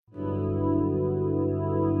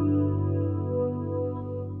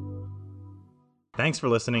Thanks for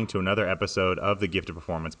listening to another episode of the Gifted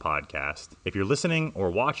Performance Podcast. If you're listening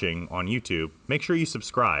or watching on YouTube, make sure you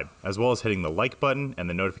subscribe, as well as hitting the like button and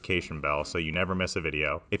the notification bell so you never miss a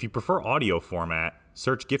video. If you prefer audio format,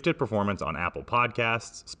 search Gifted Performance on Apple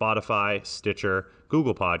Podcasts, Spotify, Stitcher,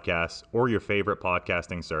 Google Podcasts, or your favorite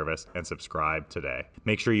podcasting service, and subscribe today.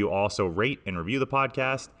 Make sure you also rate and review the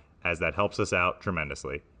podcast, as that helps us out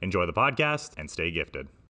tremendously. Enjoy the podcast and stay gifted.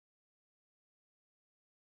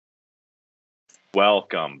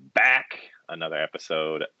 Welcome back. Another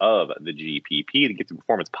episode of the GPP, the Gifted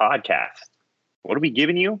Performance Podcast. What are we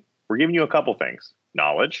giving you? We're giving you a couple things.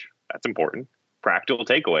 Knowledge, that's important. Practical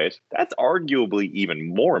takeaways, that's arguably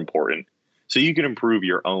even more important. So you can improve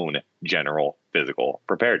your own general physical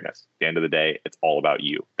preparedness. At the end of the day, it's all about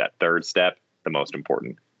you. That third step, the most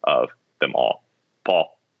important of them all.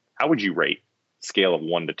 Paul, how would you rate, scale of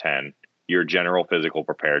 1 to 10, your general physical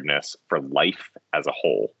preparedness for life as a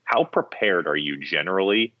whole? How prepared are you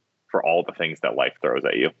generally for all the things that life throws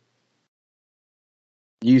at you?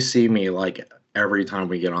 You see me like every time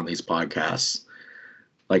we get on these podcasts.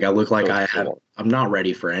 Like I look like I'm not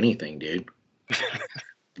ready for anything, dude.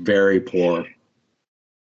 Very poor.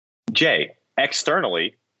 Jay,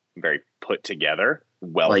 externally, very put together,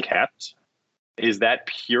 well kept. Is that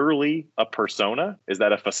purely a persona? Is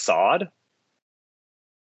that a facade?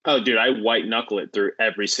 Oh, dude, I white knuckle it through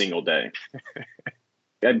every single day.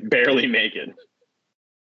 I barely make it.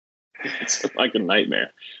 It's like a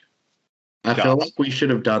nightmare. I feel like we should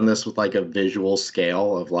have done this with like a visual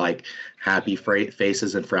scale of like happy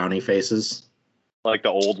faces and frowny faces. Like the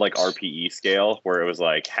old like RPE scale where it was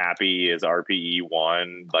like happy is RPE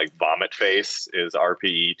 1, like vomit face is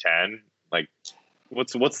RPE 10. Like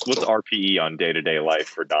what's RPE on day-to-day life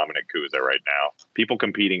for Dominic Cusa right now? People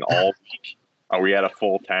competing all week. Are we at a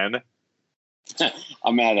full 10?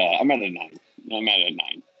 I'm at a 9. I'm at a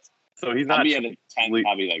 9. So he's not. I'll be at a 10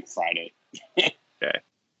 probably like Friday. Okay.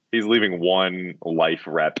 He's leaving one life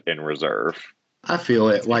rep in reserve. I feel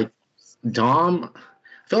it. Like Dom,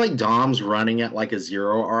 I feel like Dom's running at like a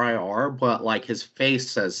 0 RIR, but like his face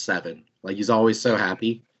says 7. Like he's always so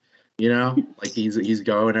happy, you know? Like he's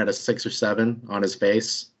going at a 6 or 7 on his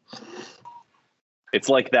face. It's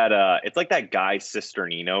like that Guy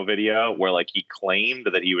Cisternino video where like he claimed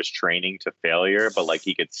that he was training to failure, but like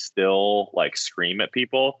he could still like scream at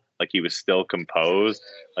people. Like he was still composed.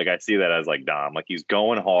 Like I see that as like Dom. Like he's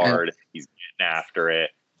going hard, he's getting after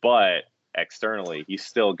it, but externally he's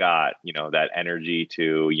still got, you know, that energy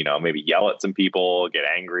to, you know, maybe yell at some people, get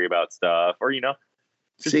angry about stuff, or, you know,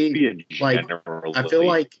 just be a generally, I feel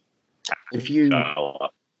like if you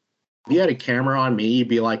had a camera on me, you'd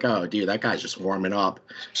be like, oh, dude, that guy's just warming up.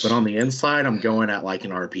 But on the inside, I'm going at like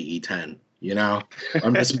an RPE 10, you know?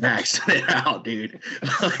 I'm just maxing it out, dude.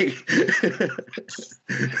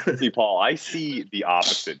 See, Paul, I see the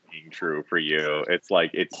opposite being true for you. It's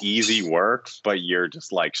like it's easy work, but you're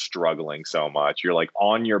just like struggling so much. You're like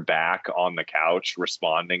on your back on the couch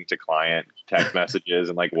responding to client text messages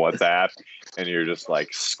and like WhatsApp, and you're just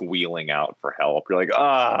like squealing out for help. You're like,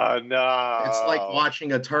 oh, no. It's like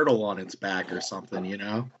watching a turtle on its back or something, you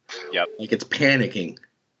know? Yep. Like it's panicking.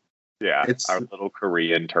 Yeah, it's our little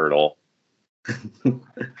Korean turtle. Is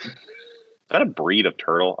that a breed of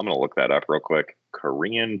turtle? I'm going to look that up real quick.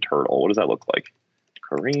 Korean turtle. What does that look like?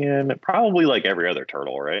 Korean, probably like every other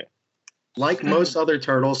turtle, right? Like most other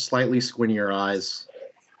turtles, slightly squintier eyes.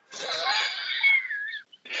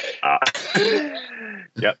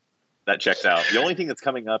 Yep, that checks out. The only thing that's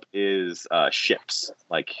coming up is ships,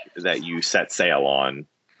 like that you set sail on.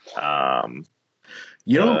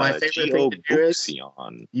 You know, my favorite thing to do is,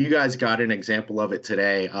 you guys got an example of it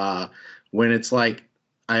today. When it's like,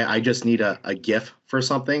 I just need a GIF for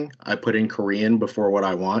something, I put in Korean before what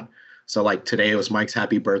I want. So like today it was Mike's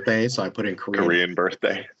happy birthday, so I put in Korean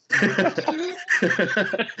birthday.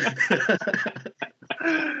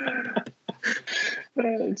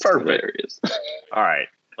 It's hilarious. All right,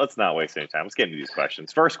 let's not waste any time. Let's get into these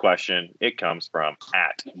questions. First question, it comes from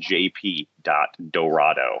 @jp.dorado.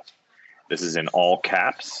 This is in all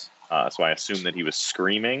caps, so I assume that he was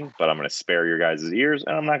screaming, but I'm going to spare your guys' ears,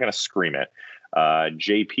 and I'm not going to scream it.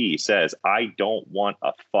 JP says, I don't want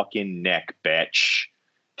a fucking neck, bitch.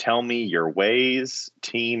 Tell me your ways,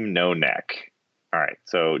 team no neck. All right,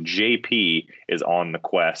 so JP is on the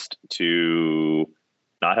quest to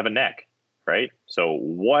not have a neck, right? So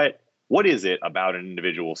what is it about an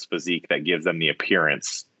individual's physique that gives them the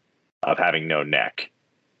appearance of having no neck?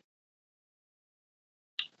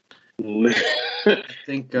 I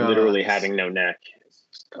think literally having no neck is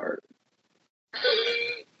the start.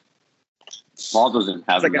 Paul doesn't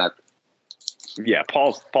have a neck. Yeah,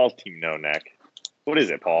 Paul's team no neck. What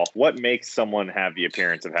is it, Paul? What makes someone have the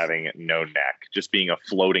appearance of having no neck, just being a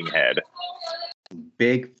floating head?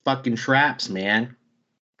 Big fucking traps, man.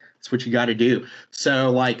 That's what you got to do.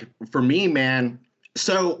 So, like, for me, man,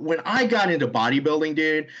 so when I got into bodybuilding,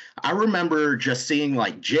 dude, I remember just seeing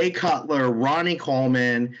like Jay Cutler, Ronnie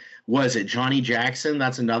Coleman, was it Johnny Jackson?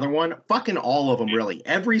 That's another one. Fucking all of them, really.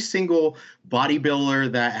 Every single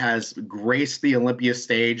bodybuilder that has graced the Olympia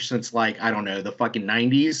stage since, like, I don't know, the fucking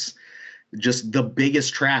 90s. Just the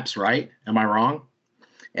biggest traps, right? Am I wrong?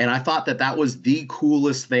 And I thought that that was the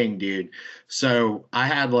coolest thing, dude. So I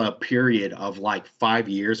had a period of like 5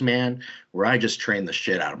 years, man, where I just trained the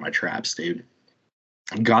shit out of my traps, dude.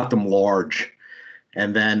 Got them large.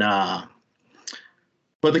 And then, but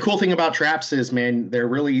the cool thing about traps is, man, they're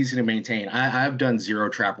really easy to maintain. I've done zero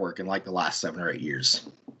trap work in like the last 7 or 8 years.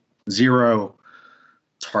 Zero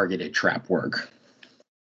targeted trap work.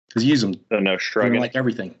 Because use them. So no shrugging. Like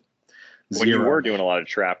everything. When you were doing a lot of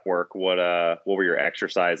trap work, what were your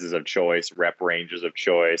exercises of choice, rep ranges of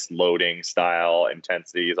choice, loading style,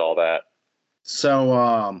 intensities, all that?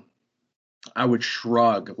 So I would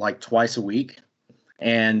shrug like twice a week,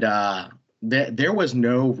 and there was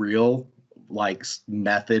no real like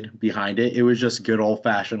method behind it. It was just good old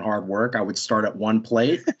fashioned hard work. I would start at one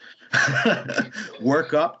plate,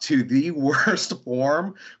 work up to the worst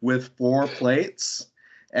form with 4 plates,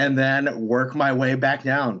 and then work my way back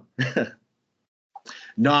down.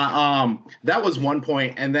 No, that was one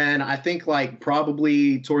point. And then I think like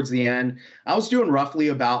probably towards the end, I was doing roughly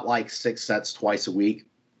about like 6 sets twice a week.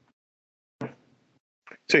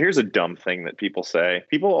 So here's a dumb thing that people say.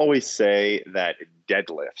 People always say that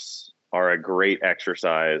deadlifts are a great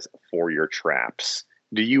exercise for your traps.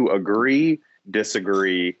 Do you agree,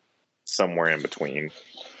 disagree, somewhere in between?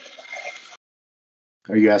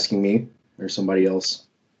 Are you asking me or somebody else?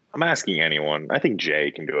 I'm asking anyone. I think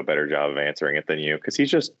Jay can do a better job of answering it than you because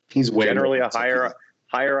he's generally a higher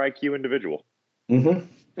IQ individual. Mm-hmm.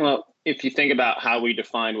 Well, if you think about how we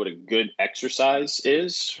define what a good exercise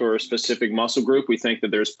is for a specific muscle group, we think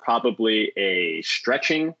that there's probably a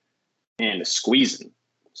stretching and a squeezing.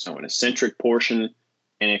 So an eccentric portion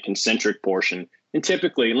and a concentric portion. And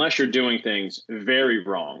typically, unless you're doing things very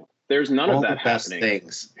wrong, there's none of that happening.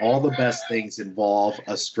 All the best things involve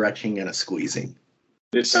a stretching and a squeezing.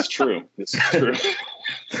 This is true. This is true.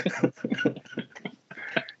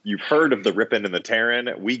 You've heard of the ripping and the tearing.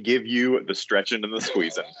 We give you the stretching and the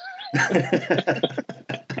squeezing.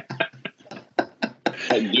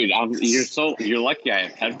 Dude, you're lucky I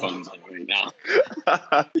have headphones on right now.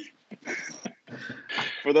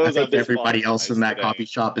 For those of everybody else in that coffee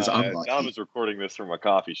shop is unlucky. Dom is recording this from a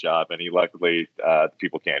coffee shop, and he luckily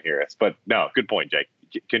people can't hear us. But no, good point, Jake.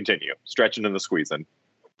 Continue stretching and the squeezing.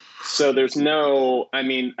 So there's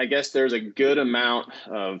I guess there's a good amount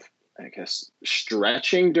of,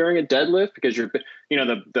 stretching during a deadlift because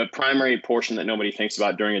the primary portion that nobody thinks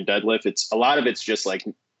about during a deadlift, it's just like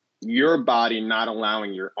your body not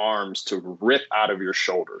allowing your arms to rip out of your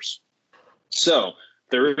shoulders. So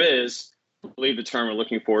there is, I believe the term we're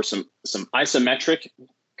looking for, some isometric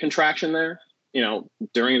contraction there,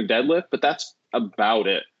 during a deadlift, but that's about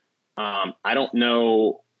it. I don't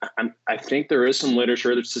know. I think there is some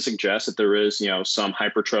literature to suggest that there is, some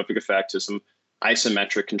hypertrophic effect to some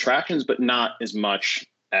isometric contractions, but not as much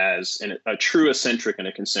as a true eccentric and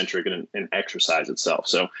a concentric in an exercise itself.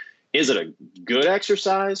 So is it a good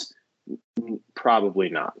exercise? Probably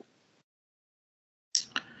not.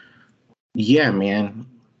 Yeah, man.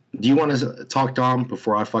 Do you want to talk, Dom,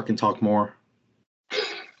 before I fucking talk more?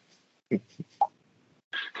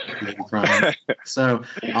 So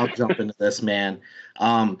I'll jump into this, man.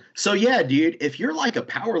 So yeah, dude, if you're like a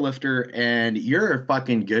power lifter and you're a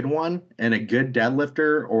fucking good one and a good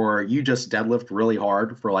deadlifter, or you just deadlift really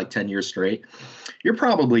hard for like 10 years straight, you're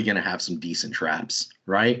probably going to have some decent traps,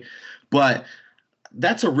 right? But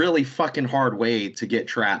that's a really fucking hard way to get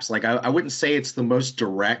traps. Like I wouldn't say it's the most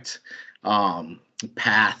direct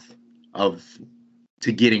path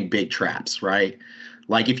to getting big traps, right?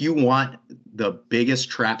 Like if you want the biggest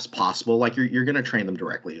traps possible, like you're going to train them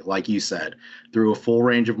directly, like you said, through a full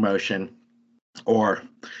range of motion, or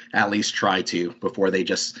at least try to before they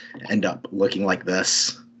just end up looking like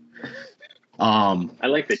this. I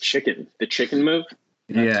like the chicken move.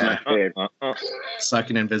 That's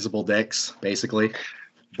sucking invisible dicks, basically.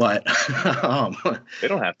 But they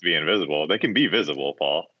don't have to be invisible. They can be visible,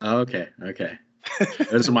 Paul. Okay.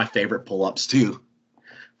 Those are my favorite pull-ups too.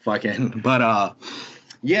 But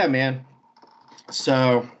yeah, man.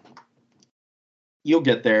 So you'll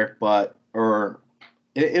get there, or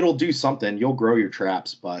it'll do something. You'll grow your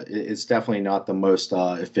traps, but it's definitely not the most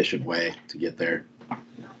efficient way to get there.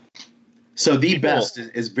 So the best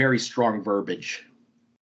is very strong verbiage.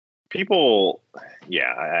 People,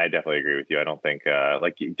 yeah, I definitely agree with you. I don't think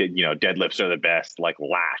deadlifts are the best like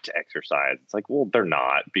lat exercise. It's like, well, they're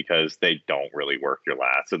not, because they don't really work your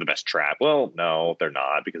lats. They're the best trap. Well, no, they're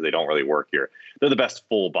not, because they don't really work they're the best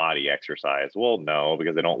full body exercise. Well, no,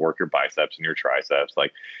 because they don't work your biceps and your triceps.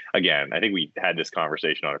 Like, again, I think we had this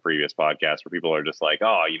conversation on a previous podcast where people are just like,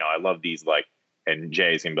 oh, I love these, like, and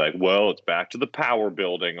Jay's gonna be like, well, it's back to the power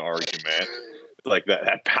building argument. Like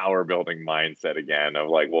that power building mindset again of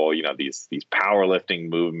like, well, these powerlifting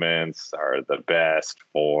movements are the best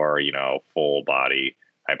for, full body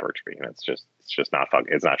hypertrophy. And it's just not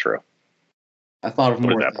fucking, it's not true. I thought of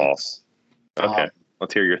more that, Paul. Okay.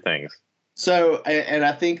 Let's hear your things. So, and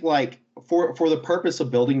I think like for the purpose of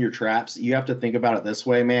building your traps, you have to think about it this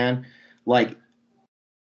way, man. Like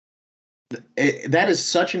that is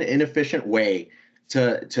such an inefficient way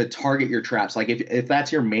to target your traps. Like if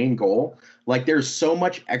that's your main goal, like there's so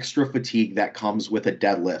much extra fatigue that comes with a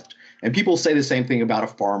deadlift. And people say the same thing about a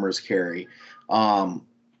farmer's carry. So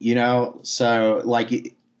like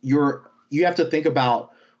you have to think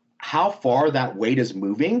about how far that weight is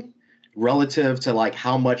moving relative to like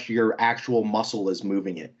how much your actual muscle is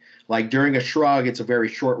moving it. Like during a shrug, it's a very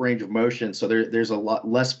short range of motion, so there's a lot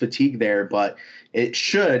less fatigue there, but it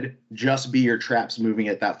should just be your traps moving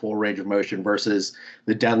at that full range of motion versus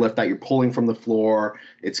the deadlift that you're pulling from the floor.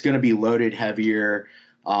 It's going to be loaded heavier,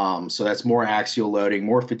 so that's more axial loading,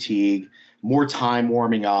 more fatigue, more time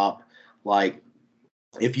warming up. Like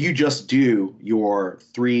if you just do your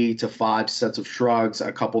 3 to 5 sets of shrugs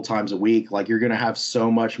a couple times a week, like you're going to have so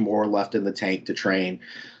much more left in the tank to train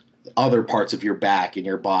other parts of your back and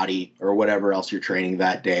your body or whatever else you're training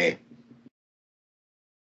that day.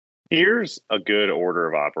 Here's a good order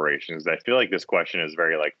of operations. I feel like this question is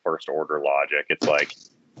very like first order logic. It's like,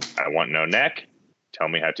 I want no neck. Tell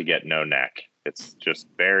me how to get no neck. It's just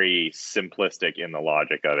very simplistic in the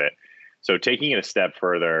logic of it. So taking it a step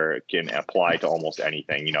further can apply to almost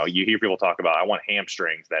anything. You hear people talk about, I want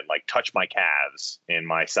hamstrings that like touch my calves in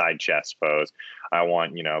my side chest pose. I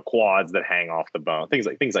want, quads that hang off the bone, things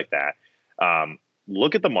like that.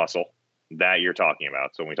 Look at the muscle that you're talking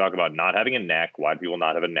about. So when we talk about not having a neck, why do people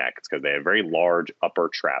not have a neck? It's because they have very large upper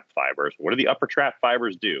trap fibers. What do the upper trap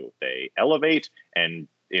fibers do? They elevate and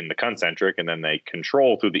in the concentric, and then they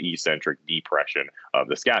control through the eccentric depression of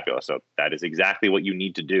the scapula. So that is exactly what you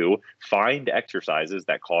need to do. Find exercises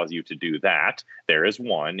that cause you to do that. There is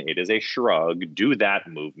one. It is a shrug. Do that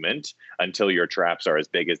movement until your traps are as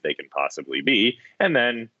big as they can possibly be, and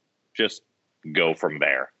then just go from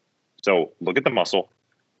there. So look at the muscle.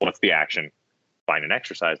 What's the action? Find an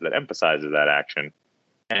exercise that emphasizes that action,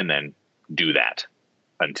 and then do that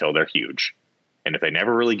until they're huge. And if they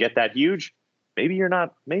never really get that huge, maybe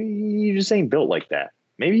you just ain't built like that.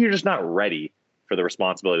 Maybe you're just not ready for the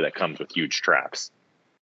responsibility that comes with huge traps.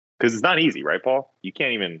 Because it's not easy, right, Paul? Paul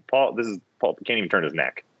can't even turn his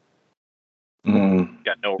neck.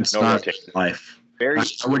 Got no rotation. Life. I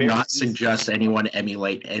would not suggest anyone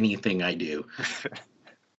emulate anything I do.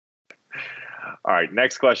 All right,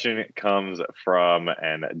 next question comes from,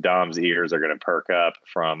 and Dom's ears are going to perk up,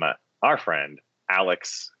 from our friend,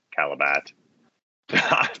 Alex Calabat.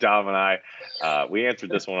 Dom and I, we answered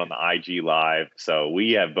this one on the IG Live, so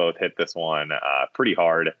we have both hit this one pretty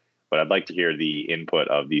hard, but I'd like to hear the input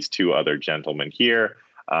of these two other gentlemen here.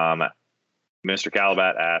 Mr.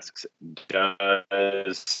 Calabat asks,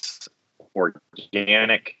 does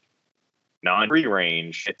organic, non-free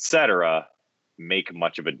range, etc., make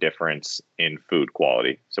much of a difference in food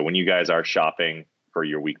quality? So when you guys are shopping for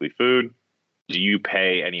your weekly food, do you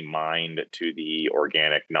pay any mind to the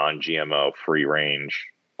organic, non-GMO, free range,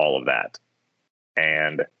 all of that?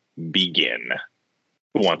 And begin.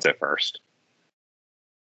 Who wants it first?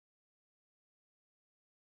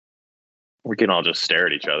 We can all just stare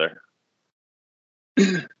at each other.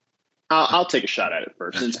 I'll take a shot at it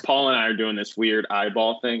first. Since Paul and I are doing this weird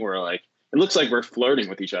eyeball thing where like it looks like we're flirting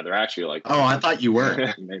with each other, actually. Like, oh, I thought you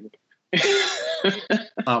were. Maybe.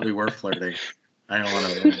 I thought we were flirting. I don't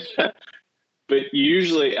want to. But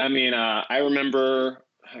usually, I mean, I remember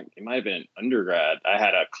it might have been undergrad. I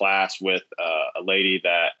had a class with a lady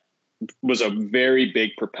that was a very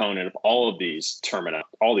big proponent of all of these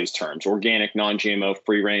terms: organic, non-GMO,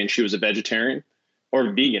 free range. She was a vegetarian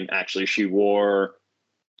or vegan. Actually, she wore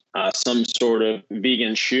some sort of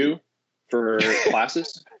vegan shoe for her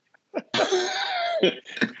classes.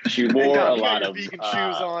 She wore a lot of vegan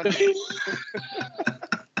shoes on.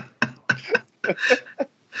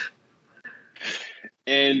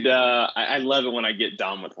 And I love it when I get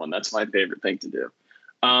done with one. That's my favorite thing to do.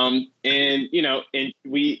 And the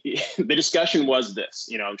discussion was this,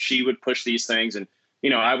 she would push these things, and,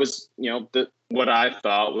 I was, what I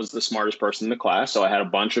thought was the smartest person in the class. So I had a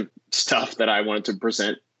bunch of stuff that I wanted to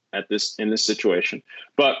present in this situation.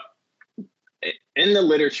 But in the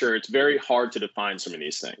literature, it's very hard to define some of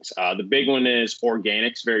these things. The big one is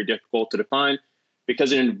organics, very difficult to define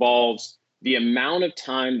because it involves the amount of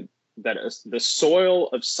time that the soil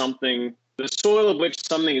of which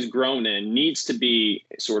something is grown in needs to be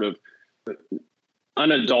sort of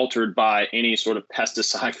unadulterated by any sort of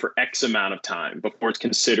pesticide for X amount of time before it's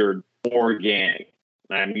considered organic.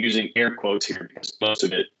 I'm using air quotes here because most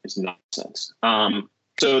of it is nonsense.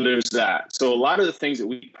 So there's that. So a lot of the things that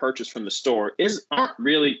we purchase from the store aren't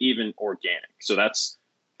really even organic. So that's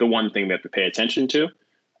the one thing we have to pay attention to.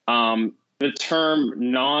 The term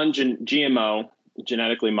non-GMO,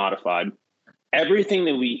 genetically modified, everything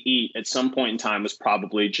that we eat at some point in time was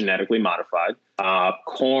probably genetically modified.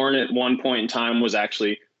 Corn at one point in time was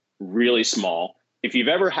actually really small. If you've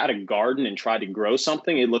ever had a garden and tried to grow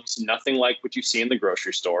something, it looks nothing like what you see in the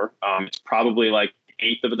grocery store. It's probably like an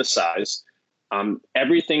eighth of the size.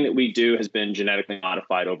 Everything that we do has been genetically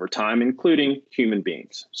modified over time, including human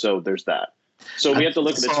beings. So there's that. So we have to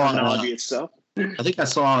look at the terminology itself. I think I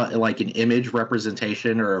saw like an image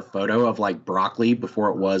representation or a photo of like broccoli before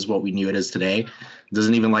it was what we knew it is today. It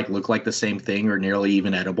doesn't even like look like the same thing or nearly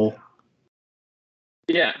even edible.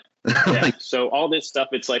 Yeah. So all this stuff,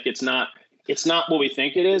 it's not what we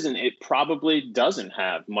think it is, and it probably doesn't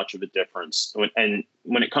have much of a difference. And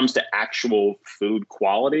when it comes to actual food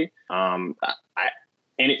quality, and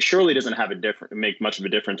it surely doesn't make much of a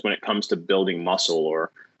difference when it comes to building muscle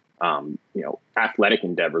or athletic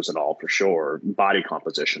endeavors at all, for sure, body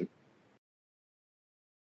composition.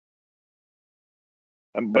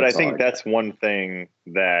 But I think that's one thing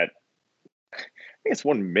that I think it's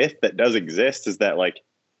one myth that does exist, is that like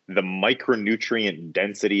the micronutrient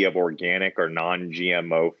density of organic or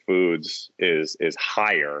non-GMO foods is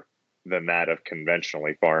higher than that of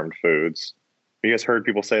conventionally farmed foods. Have you guys heard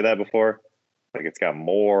people say that before? Like it's got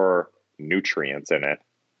more nutrients in it.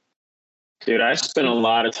 Dude, I spent a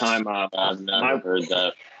lot of time on that. I've never heard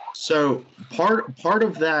that. So part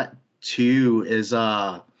of that too is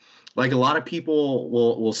like a lot of people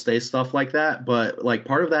will say stuff like that, but like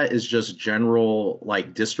part of that is just general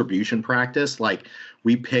like distribution practice. Like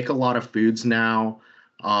we pick a lot of foods now,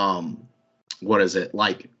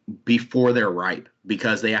 like before they're ripe,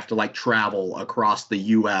 because they have to like travel across the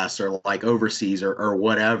US or like overseas or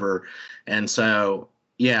whatever. And so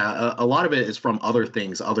yeah, a lot of it is from other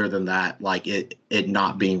things other than that, like it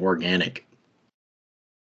not being organic.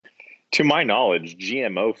 To my knowledge,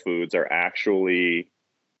 GMO foods are actually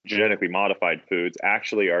genetically modified foods,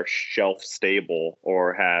 actually are shelf stable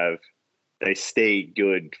or they stay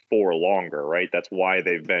good for longer, right? That's why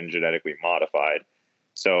they've been genetically modified.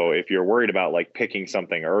 So if you're worried about like picking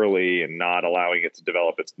something early and not allowing it to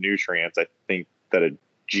develop its nutrients, I think that a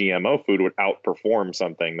GMO food would outperform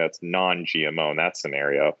something that's non-GMO in that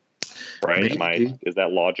scenario, right? Is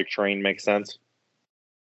that logic train make sense?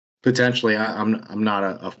 Potentially. I'm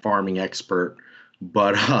not a farming expert,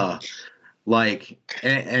 but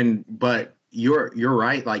but you're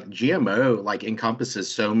right. Like GMO like encompasses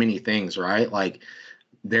so many things, right? Like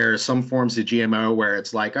there are some forms of GMO where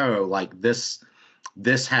it's like, oh, like this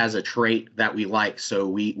has a trait that we like, so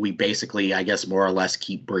we basically, I guess, more or less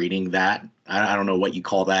keep breeding that. I don't know what you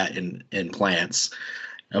call that in plants,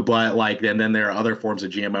 but like then there are other forms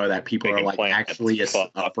of GMO that people are like actually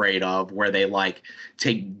afraid of, where they like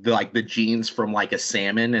take like the genes from like a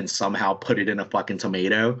salmon and somehow put it in a fucking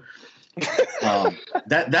tomato.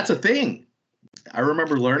 That's a thing. I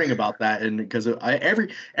remember learning about that, and because every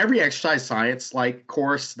exercise science like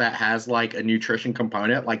course that has like a nutrition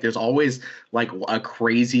component, like there's always like a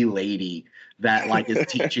crazy lady that like is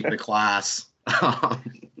teaching the class.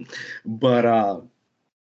 But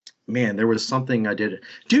man, there was something I did.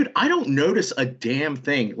 Dude, I don't notice a damn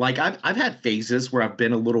thing. Like I've had phases where I've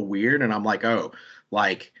been a little weird, and I'm like, oh,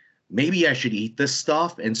 like maybe I should eat this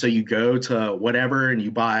stuff. And so you go to whatever and you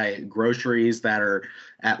buy groceries that are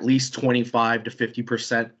at least 25 to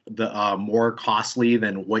 50% more costly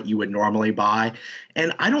than what you would normally buy.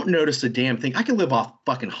 And I don't notice a damn thing. I can live off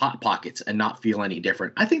fucking Hot Pockets and not feel any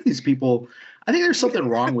different. I think there's something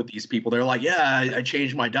wrong with these people. They're like, yeah, I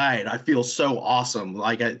changed my diet. I feel so awesome.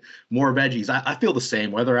 Like more veggies. I feel the same,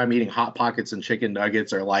 whether I'm eating Hot Pockets and chicken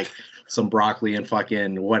nuggets or like some broccoli and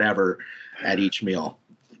fucking whatever at each meal.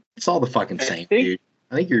 It's all the fucking same, dude.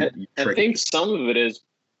 I think you're I think some of it is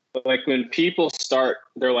like when people start,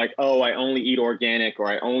 they're like, oh, I only eat organic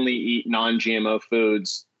or I only eat non-GMO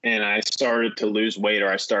foods. and I started to lose weight,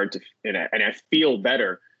 or I started to, and I feel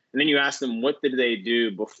better. And then you ask them, what did they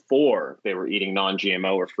do before they were eating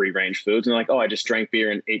non-GMO or free-range foods? And they're like, oh, I just drank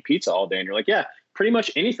beer and ate pizza all day. And you're like, yeah, pretty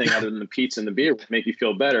much anything other than the pizza and the beer would make you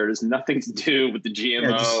feel better. It has nothing to do with the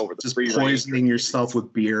GMO or the just free-range. Poisoning yourself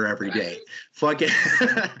with beer every day. Fucking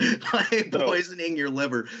like poisoning your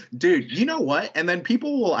liver. Dude, you know what? And then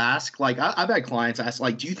people will ask, like, I've had clients ask,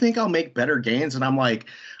 like, do you think I'll make better gains? And I'm like,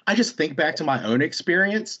 I just think back to my own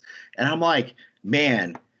experience. And I'm like,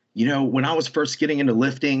 man, you know, when I was first getting into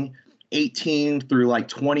lifting, 18 through like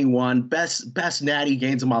 21, best natty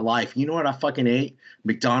gains of my life. You know what I fucking ate?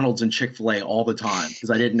 McDonald's and Chick-fil-A all the time because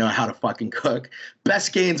I didn't know how to fucking cook.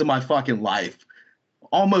 Best gains of my fucking life.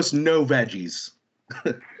 Almost no veggies.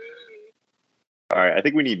 All right, I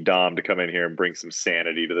think we need Dom to come in here and bring some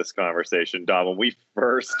sanity to this conversation. Dom, when we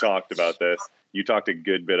first talked about this, you talked a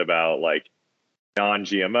good bit about like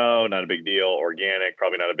non-GMO, not a big deal, organic,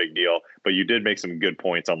 probably not a big deal, but you did make some good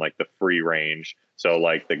points on like the free range. So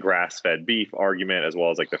like the grass-fed beef argument as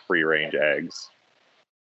well as like the free range eggs.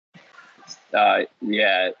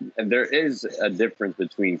 Yeah, there is a difference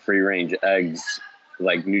between free range eggs,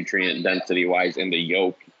 like nutrient density wise, in the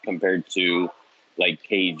yolk compared to like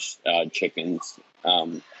caged chickens.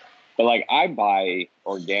 But like I buy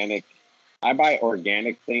organic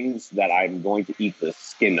things that I'm going to eat the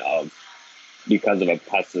skin of because of a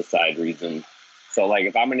pesticide reason. So like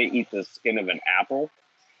if I'm going to eat the skin of an apple,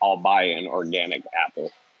 I'll buy an organic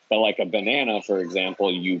apple. But like a banana, for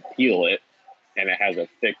example, you peel it and it has a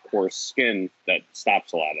thick, coarse skin that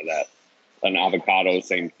stops a lot of that. An avocado,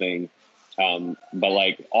 same thing. But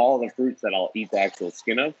like all the fruits that I'll eat the actual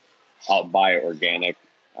skin of, I'll buy organic.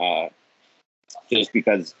 Just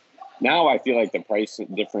because now I feel like the price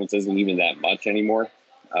difference isn't even that much anymore.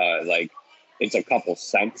 Like it's a couple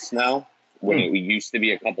cents now when it used to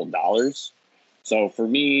be a couple dollars. So for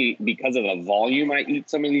me, because of the volume I eat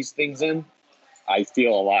some of these things in, I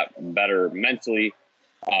feel a lot better mentally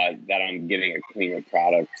that I'm getting a cleaner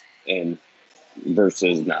product in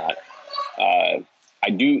versus not. I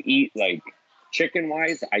do eat like chicken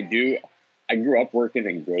wise. I grew up working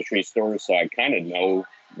in grocery stores, so I kind of know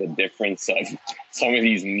the difference of some of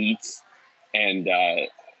these meats, and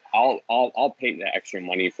I'll pay the extra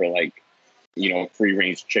money for like, you know, free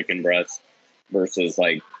range chicken breast versus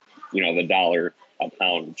like, you know, the $1 a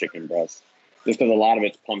pound chicken breast. Just because a lot of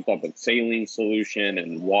it's pumped up with saline solution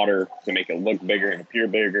and water to make it look bigger and appear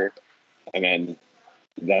bigger, and then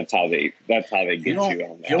that's how they get you on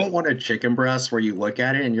that. You don't want a chicken breast where you look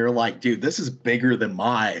at it and you're like, dude, this is bigger than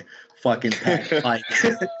my fucking pet. like,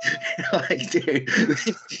 dude,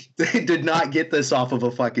 they did not get this off of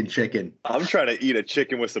a fucking chicken. I'm trying to eat a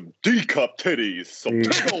chicken with some D-cup titties, some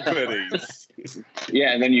pickle bitties.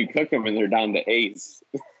 Yeah, and then you cook them and they're down to A's.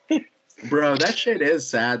 Bro, that shit is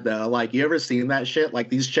sad though. Like, you ever seen that shit? Like,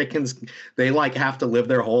 these chickens, they like have to live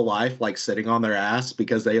their whole life like sitting on their ass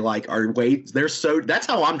because they like are they're so. That's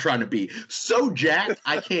how I'm trying to be. So jacked,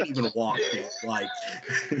 I can't even walk. Dude. Like,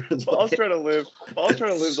 Paul's trying to live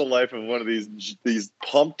the life of one of these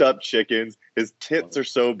pumped up chickens. His tits are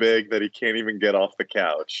so big that he can't even get off the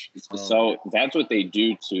couch. So that's what they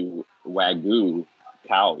do to Wagyu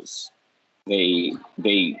cows. They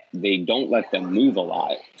don't let them move a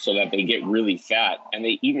lot so that they get really fat, and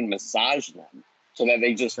they even massage them so that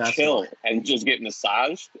they just chill and just get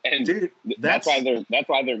massaged. And dude, that's why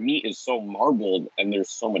their meat is so marbled and there's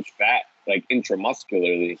so much fat, like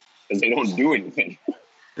intramuscularly, because they don't do anything.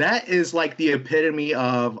 That is like the epitome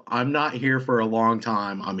of I'm not here for a long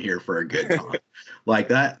time, I'm here for a good time. Like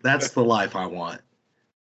that's the life I want.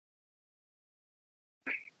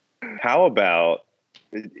 How about,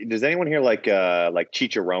 does anyone here like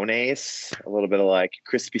chicharrones? A little bit of like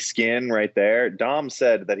crispy skin right there. Dom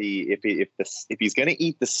said that if he's gonna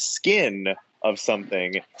eat the skin of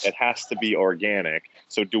something, it has to be organic.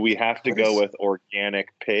 So do we have to go with organic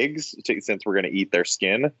pigs since we're gonna eat their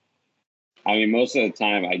skin? I mean, most of the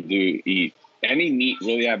time I do eat any meat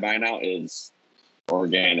really I buy now is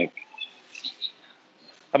organic.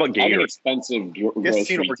 How about Gatorade? Expensive you guys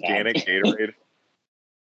seen organic Gatorade?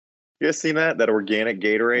 You guys seen that organic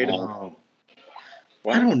Gatorade? Oh.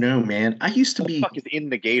 I don't know, man. I used to be. What the fuck is in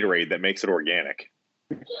the Gatorade that makes it organic?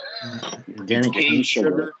 Organic cane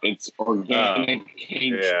sugar. It's organic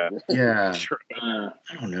cane sugar. Yeah. I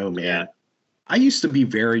don't know, man. Yeah. I used to be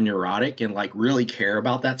very neurotic and like really care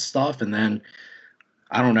about that stuff, and then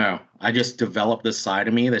I don't know. I just developed this side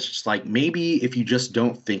of me that's just like, maybe if you just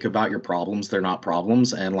don't think about your problems, they're not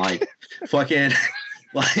problems, and like fucking.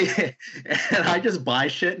 Like, and I just buy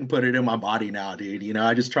shit and put it in my body now, dude. You know,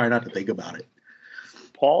 I just try not to think about it.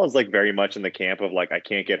 Paul is like very much in the camp of like, I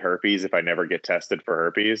can't get herpes if I never get tested for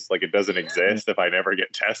herpes. Like it doesn't exist if I never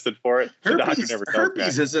get tested for it. The doctor never tells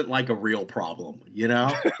herpes isn't like a real problem, you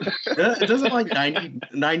know? It doesn't like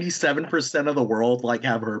 97% of the world like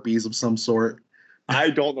have herpes of some sort.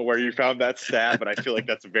 I don't know where you found that stat, but I feel like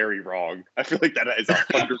that's very wrong. I feel like that is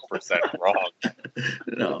 100% wrong.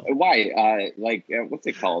 No. Why? What's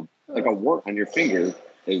it called? Like a wart on your finger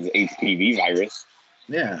is HPV virus.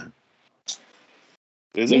 Yeah.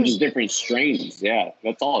 They're just different strains. Yeah,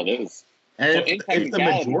 that's all it is. And so if the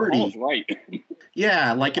majority is right.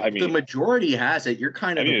 Yeah, like if the majority has it, you're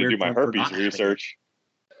kind of. I need to do my herpes research.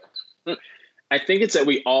 I think it's that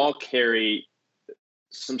we all carry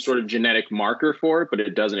some sort of genetic marker for it, but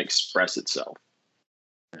it doesn't express itself.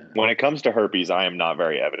 When it comes to herpes, I am not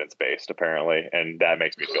very evidence-based, apparently, and that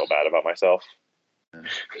makes me feel bad about myself.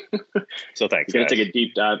 So thanks. You're going to take a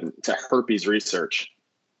deep dive into herpes research.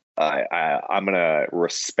 I'm going to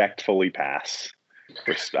respectfully pass.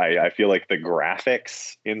 I feel like the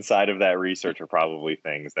graphics inside of that research are probably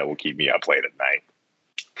things that will keep me up late at night.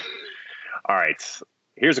 All right.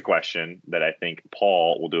 Here's a question that I think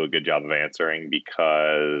Paul will do a good job of answering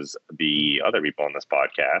because the other people on this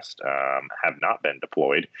podcast have not been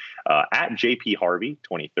deployed. At JP Harvey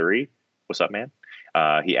 23, what's up, man?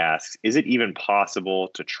 He asks, is it even possible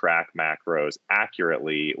to track macros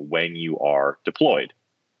accurately when you are deployed?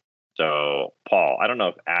 So, Paul, I don't know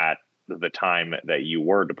if at the time that you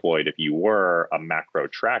were deployed, if you were a macro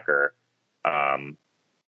tracker,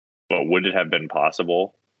 but would it have been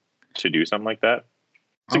possible to do something like that?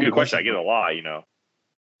 It's a good question. I get a lot, you know.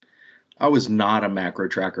 I was not a macro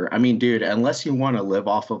tracker. I mean, dude, unless you want to live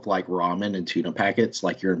off of like ramen and tuna packets,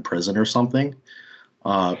 like you're in prison or something,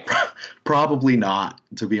 probably not,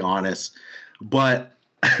 to be honest. But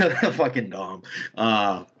fucking dumb.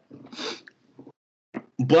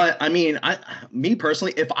 But I mean, me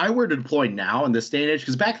personally, if I were to deploy now in this day and age,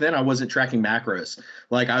 because back then I wasn't tracking macros.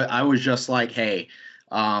 Like I was just like, hey,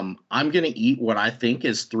 I'm going to eat what I think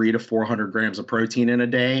is 300 to 400 grams of protein in a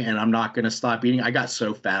day, and I'm not going to stop eating. I got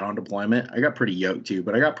so fat on deployment. I got pretty yoked too,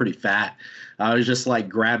 but I got pretty fat. I was just like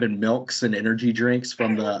grabbing milks and energy drinks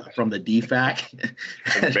from the DFAC.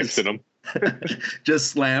 And mixing them.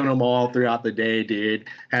 Just slamming them all throughout the day, dude.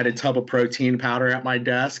 Had a tub of protein powder at my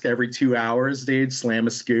desk every 2 hours, dude. Slam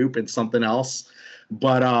a scoop and something else.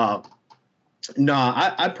 But no,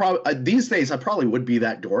 I probably these days I probably would be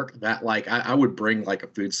that dork that like I would bring like a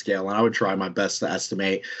food scale and I would try my best to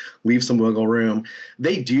estimate, leave some wiggle room.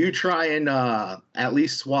 They do try and at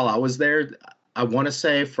least while I was there, I want to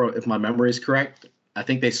say, if my memory is correct, I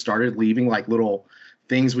think they started leaving like little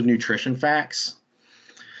things with nutrition facts.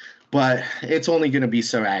 But it's only going to be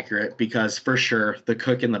so accurate because for sure the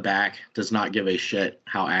cook in the back does not give a shit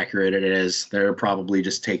how accurate it is. They're probably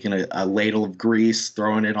just taking a ladle of grease,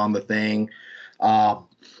 throwing it on the thing.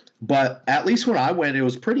 But at least when I went, it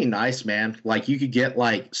was pretty nice, man. Like you could get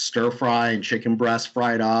like stir fry and chicken breast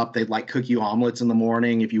fried up. They'd like cook you omelets in the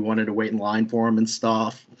morning if you wanted to wait in line for them and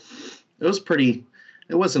stuff. It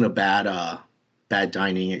wasn't a bad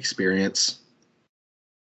dining experience.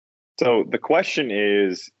 So the question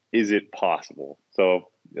is it possible? So,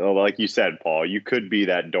 you know, like you said, Paul, you could be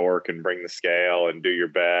that dork and bring the scale and do your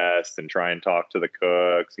best and try and talk to the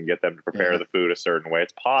cooks and get them to prepare the food a certain way.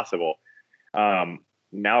 It's possible.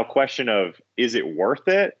 Now, a question of, is it worth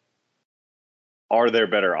it? Are there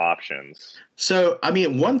better options? So, I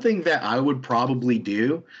mean, one thing that I would probably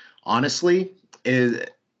do, honestly, is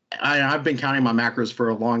I've been counting my macros for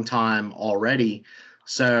a long time already.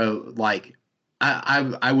 So, like,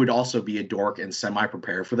 I would also be a dork and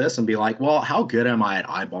semi-prepare for this and be like, well, how good am I at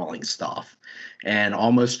eyeballing stuff? And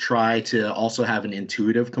almost try to also have an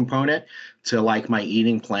intuitive component to like my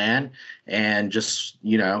eating plan and just,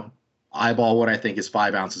 you know, eyeball what I think is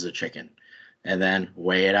 5 ounces of chicken and then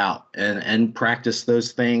weigh it out and practice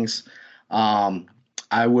those things.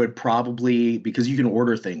 I would probably, because you can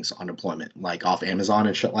order things on deployment, like off Amazon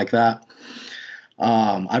and shit like that.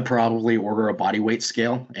 I'd probably order a body weight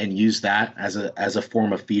scale and use that as a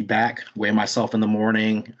form of feedback. Weigh myself in the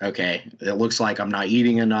morning. Okay, it looks like I'm not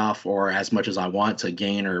eating enough or as much as I want to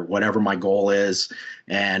gain or whatever my goal is,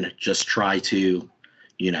 and just try to,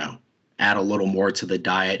 you know, add a little more to the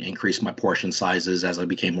diet, increase my portion sizes as I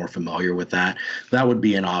became more familiar with that. That would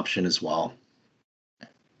be an option as well.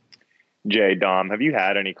 Jay, Dom, have you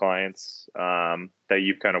had any clients that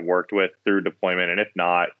you've kind of worked with through deployment? And if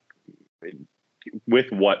not,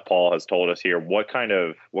 with what Paul has told us here, what kind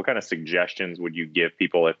of suggestions would you give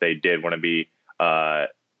people if they did want to be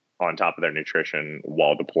on top of their nutrition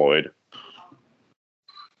while deployed?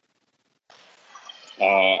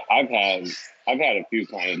 I've had a few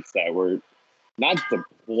clients that were not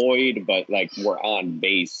deployed, but like were on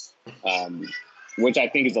base, which I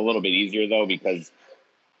think is a little bit easier though, because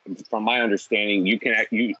from my understanding,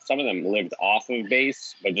 some of them lived off of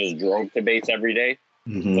base, but just drove to base every day.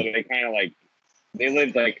 Mm-hmm. So they kind of like, they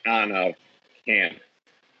lived like on a camp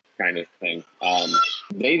kind of thing.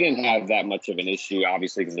 They didn't have that much of an issue,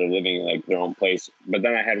 obviously, because they're living like their own place. But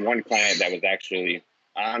then I had one client that was actually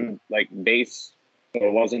on like base, so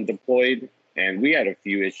it wasn't deployed, and we had a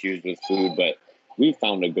few issues with food, but we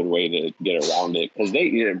found a good way to get around it because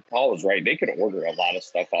Paul was right. They could order a lot of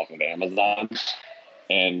stuff off of Amazon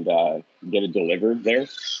and get it delivered there.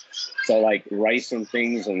 So like rice and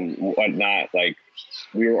things and whatnot, like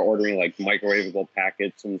we were ordering like microwavable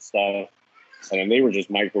packets and stuff, and then they were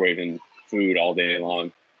just microwaving food all day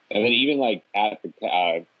long. And then even like at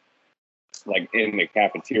the like in the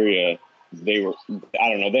cafeteria, they were, I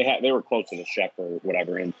don't know, they were close to the chef or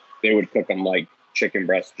whatever, and they would cook them like chicken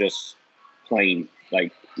breast, just plain,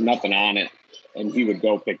 like nothing on it, and he would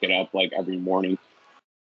go pick it up like every morning.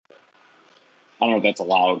 I don't know if that's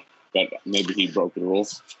allowed, but maybe he broke the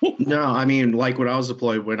rules. No, I mean, like when I was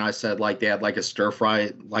deployed, when I said like they had like a stir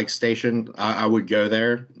fry like station, I would go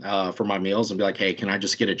there for my meals and be like, hey, can I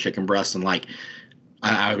just get a chicken breast? And like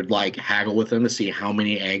I would like haggle with him to see how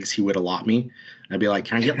many eggs he would allot me. I'd be like,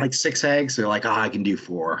 can I get like 6 eggs? They're like, I can do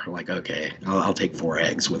 4. I'm like, okay, I'll take 4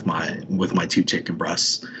 eggs with my 2 chicken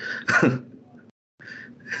breasts.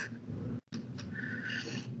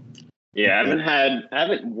 Yeah, I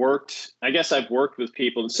haven't worked. I guess I've worked with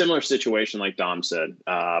people in a similar situation, like Dom said,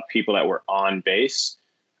 people that were on base.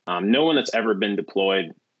 No one that's ever been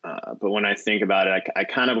deployed. But when I think about it, I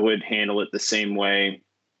kind of would handle it the same way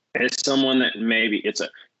as someone that maybe it's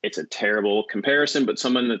a terrible comparison, but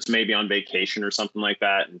someone that's maybe on vacation or something like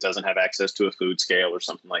that and doesn't have access to a food scale or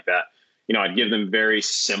something like that. I'd give them very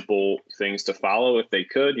simple things to follow if they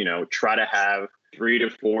could. Try to have 3 to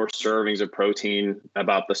 4 servings of protein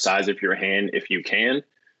about the size of your hand if you can.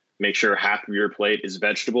 Make sure half of your plate is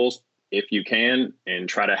vegetables if you can, and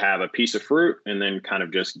try to have a piece of fruit and then kind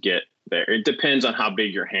of just get there. It depends on how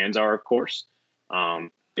big your hands are, of course.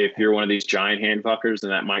 If you're one of these giant hand fuckers, then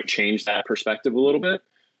that might change that perspective a little bit.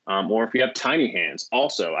 Or if you have tiny hands,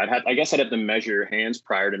 also, I guess I'd have to measure your hands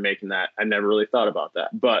prior to making that. I never really thought about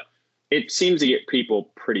that, but it seems to get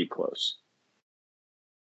people pretty close.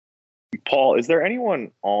 Paul, is there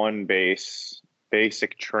anyone on base,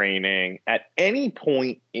 basic training at any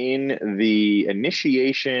point in the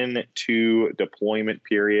initiation to deployment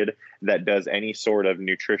period that does any sort of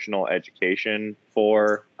nutritional education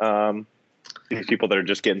for these people that are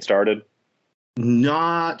just getting started?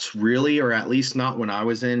 Not really, or at least not when I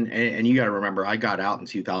was in. And you got to remember, I got out in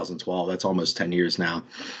 2012. That's almost 10 years now.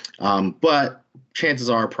 But chances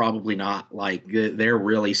are probably not. Like they're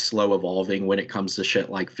really slow evolving when it comes to shit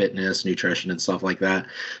like fitness, nutrition, and stuff like that.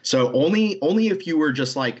 So only if you were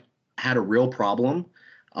just like had a real problem,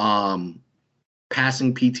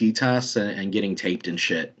 passing PT tests and getting taped and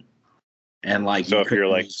shit. And like, so if you're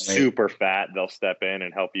like super fat, they'll step in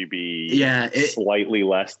and help you be slightly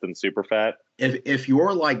less than super fat. If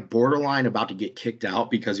you're like borderline about to get kicked out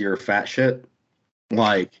because you're a fat shit,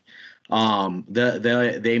 like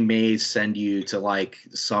they may send you to like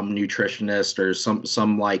some nutritionist or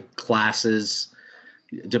some like classes,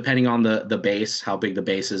 depending on the base, how big the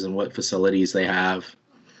base is and what facilities they have.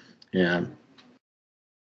 Yeah.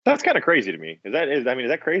 That's kind of crazy to me. Is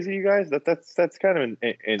that crazy to you guys? That's kind of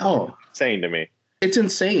insane to me. It's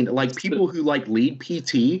insane. Like people who like lead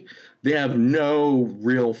PT, they have no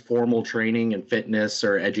real formal training in fitness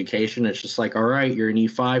or education. It's just like, all right, you're an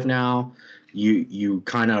E5 now. You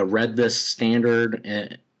kind of read this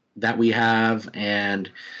standard that we have, and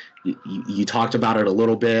you talked about it a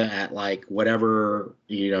little bit at like whatever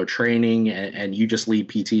training, and you just lead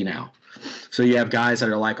PT now. So you have guys that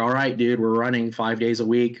are like, all right, dude, we're running 5 days a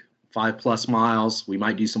week, 5+ miles. We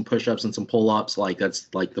might do some push-ups and some pull-ups. Like that's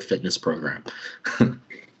like the fitness program.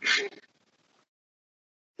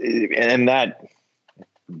 And that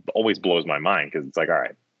always blows my mind because it's like, all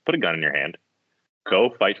right, put a gun in your hand, go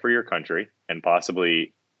fight for your country, and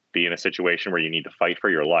possibly be in a situation where you need to fight for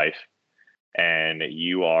your life. And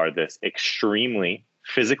you are this extremely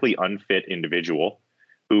physically unfit individual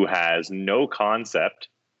who has no concept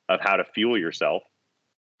of how to fuel yourself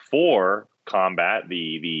for combat,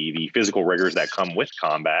 the physical rigors that come with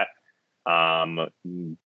combat.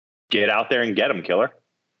 Get out there and get them, killer.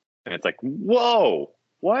 And it's like, whoa,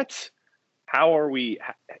 what?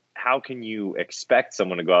 How can you expect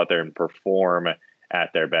someone to go out there and perform at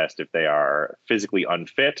their best if they are physically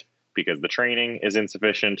unfit because the training is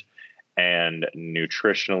insufficient and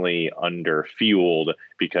nutritionally underfueled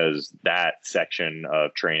because that section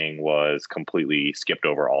of training was completely skipped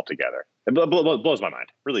over altogether. It blows my mind.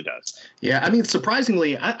 Really does. Yeah, I mean,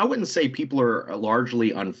 surprisingly, I wouldn't say people are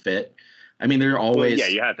largely unfit. I mean, they're always. Well,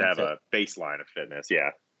 yeah, you have to have a baseline of fitness.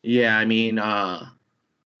 Yeah. Yeah, I mean,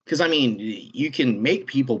 because I mean, you can make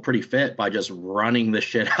people pretty fit by just running the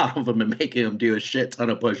shit out of them and making them do a shit ton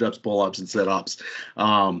of push-ups, pull-ups, and sit-ups.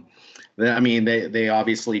 I mean, they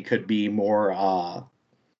obviously could be more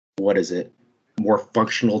more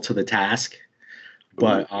functional to the task.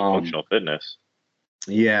 But functional fitness.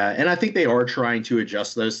 Yeah, and I think they are trying to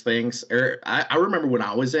adjust those things. I remember when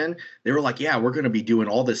I was in, they were like, yeah, we're going to be doing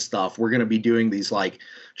all this stuff. We're going to be doing these like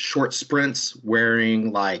short sprints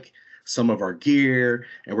wearing like some of our gear,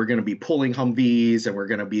 and we're going to be pulling Humvees, and we're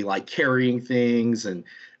going to be like carrying things and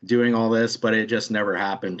doing all this, but it just never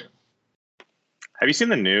happened. Have you seen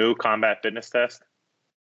the new combat fitness test?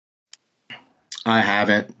 I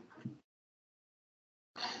haven't.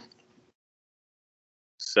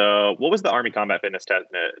 So what was the Army combat fitness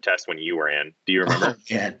test when you were in? Do you remember?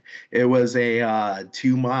 Yeah, it was a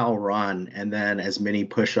 2-mile run and then as many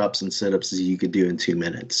push-ups and sit-ups as you could do in 2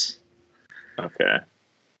 minutes. Okay.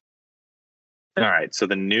 All right. So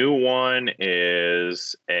the new one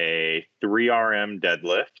is a 3RM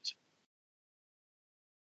deadlift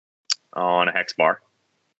on a hex bar.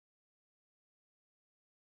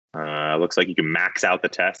 Looks like you can max out the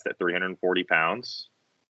test at 340 pounds.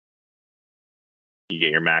 You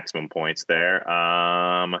get your maximum points there.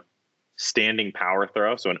 Standing power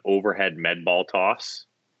throw, so an overhead med ball toss.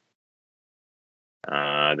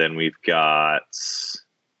 Then we've got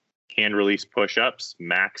hand release push-ups,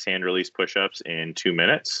 max hand release push-ups in 2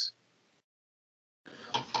 minutes.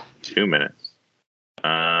 2 minutes.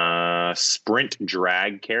 Sprint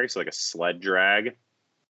drag carry, so like a sled drag.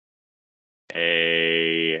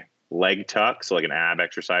 A leg tuck, so like an ab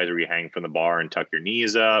exercise where you hang from the bar and tuck your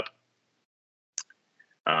knees up.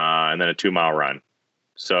 And then a 2-mile run.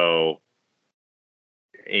 So,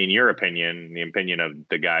 in your opinion, the opinion of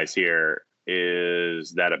the guys here,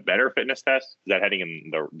 is that a better fitness test? Is that heading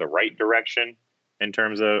in the right direction in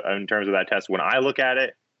terms of that test? When I look at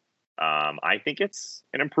it, I think it's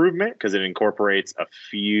an improvement because it incorporates a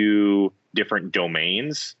few different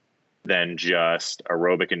domains than just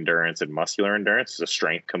aerobic endurance and muscular endurance. There's a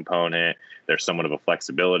strength component. There's somewhat of a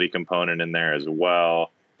flexibility component in there as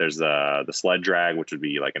well. There's the sled drag, which would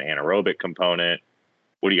be like an anaerobic component.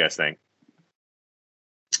 What do you guys think?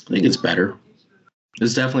 I think it's better.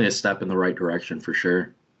 It's definitely a step in the right direction for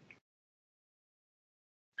sure.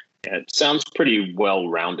 Yeah, it sounds pretty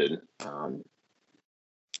well-rounded.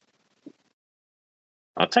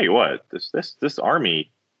 I'll tell you what, this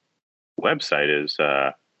Army website is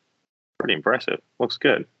pretty impressive. Looks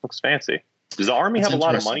good. Looks fancy. Does the Army have a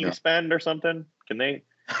lot of money to spend or something? Can they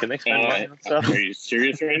spend money on stuff? Are you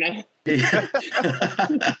serious right now?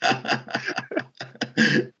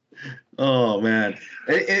 Oh man,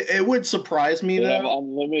 it would surprise me. They have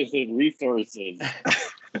unlimited resources.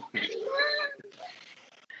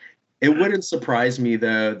 It wouldn't surprise me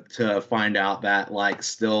though to find out that like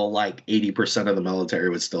still like 80% of the military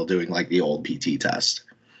was still doing like the old PT test.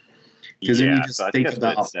 Because when you just think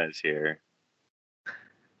about what it says here.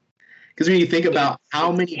 Because when you think about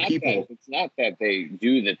how many people, it's not that they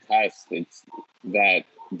do the test. It's that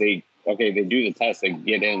they do the test, they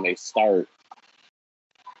get in, they start.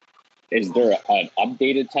 Is there an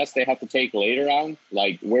updated test they have to take later on?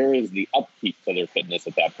 Like, where is the upkeep to their fitness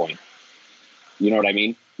at that point? You know what I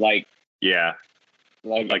mean? Like, yeah,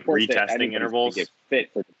 like retesting intervals. Get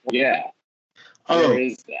fit for, yeah. Oh, where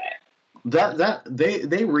is that? That they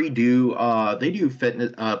redo they do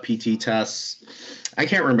fitness PT tests. I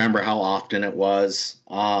can't remember how often it was.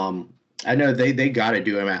 I know they got to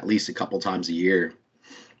do them at least a couple times a year,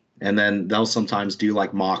 and then they'll sometimes do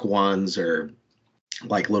like mock ones or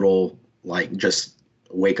like little like just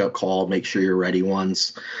wake up call, make sure you're ready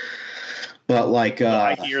ones. But like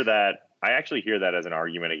I hear that. I actually hear that as an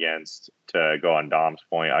argument against, to go on Dom's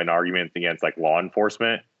point, an argument against like law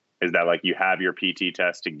enforcement is that like you have your PT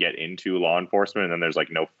test to get into law enforcement and then there's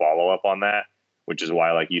like no follow up on that, which is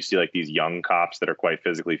why like you see like these young cops that are quite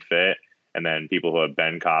physically fit and then people who have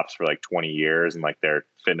been cops for like 20 years and like their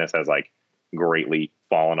fitness has like greatly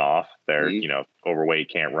fallen off. They're,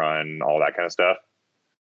 overweight, can't run, all that kind of stuff.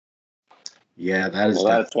 Yeah, that is.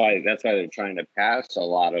 Well, that's why they're trying to pass a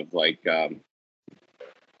lot of like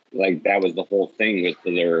that was the whole thing with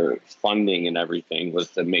their funding and everything, was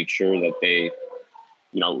to make sure that they,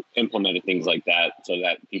 implemented things like that so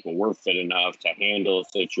that people were fit enough to handle a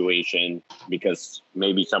situation, because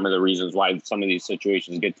maybe some of the reasons why some of these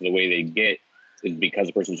situations get to the way they get is because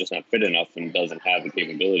the person's just not fit enough and doesn't have the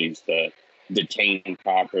capabilities to detain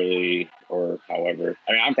properly or however.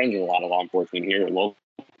 I mean, I'm friends with a lot of law enforcement here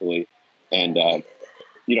locally, and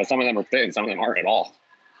some of them are fit and some of them aren't at all.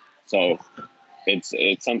 So it's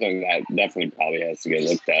something that definitely probably has to get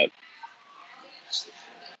looked at.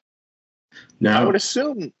 No, I would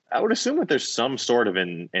assume that there's some sort of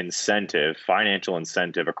incentive, financial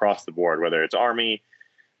incentive across the board, whether it's Army,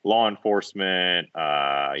 law enforcement,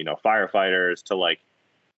 firefighters, to like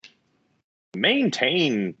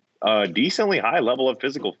maintain a decently high level of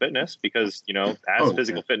physical fitness, because as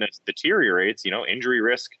physical fitness deteriorates, injury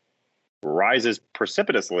risk rises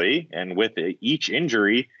precipitously, and with each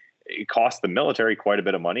injury, it costs the military quite a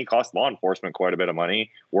bit of money, costs law enforcement quite a bit of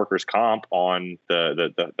money, workers' comp on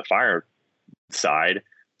the fire side.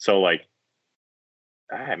 So like,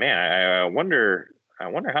 I wonder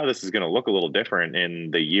how this is going to look a little different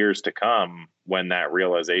in the years to come, when that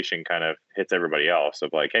realization kind of hits everybody else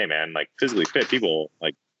of like, hey man, like physically fit people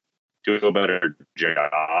like do a better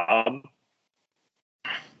job.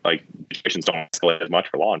 Like situations don't escalate as much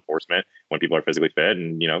for law enforcement when people are physically fit,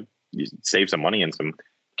 and you save some money in some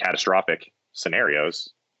catastrophic scenarios.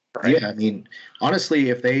 Right? Yeah, I mean, honestly,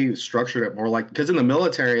 if they structured it more like, because in the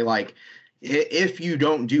military, like if you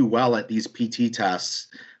don't do well at these PT tests,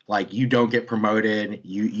 like you don't get promoted,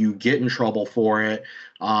 you get in trouble for it.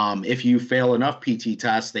 If you fail enough PT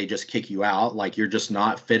tests, they just kick you out. Like you're just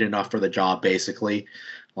not fit enough for the job, basically.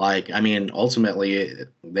 Like, I mean, ultimately,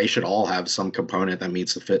 they should all have some component that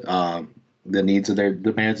meets the needs of their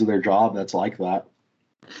demands of their job. That's like that.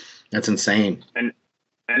 That's insane. And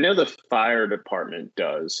I know the fire department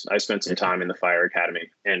does. I spent some time in the fire academy,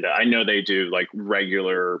 and I know they do like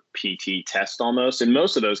regular PT test almost. And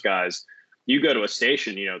most of those guys, you go to a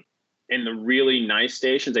station, in the really nice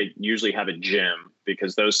stations, they usually have a gym,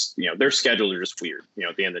 because those, their schedules are just weird,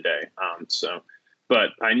 at the end of the day.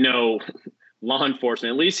 But I know law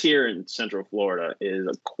enforcement, at least here in Central Florida, is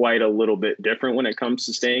quite a little bit different when it comes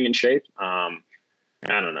to staying in shape.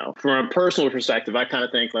 I don't know. From a personal perspective, I kind of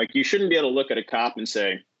think like you shouldn't be able to look at a cop and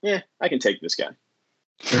say, "Yeah, I can take this guy."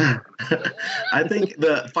 I think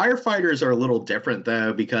the firefighters are a little different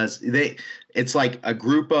though, because it's like a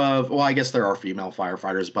group of, well, I guess there are female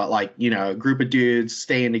firefighters, but like, a group of dudes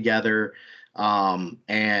staying together.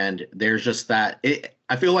 And there's just that,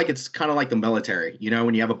 I feel like it's kind of like the military,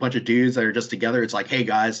 when you have a bunch of dudes that are just together, it's like, hey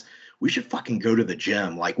guys, we should fucking go to the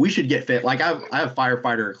gym. Like we should get fit. Like I have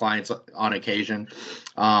firefighter clients on occasion.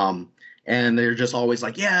 And they're just always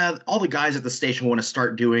like, yeah, all the guys at the station want to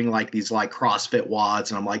start doing like these like CrossFit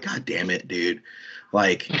wads. And I'm like, God damn it, dude.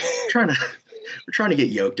 Like we're trying to get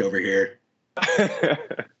yoked over here.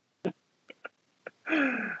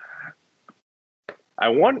 I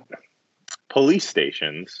want police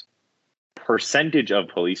stations, percentage of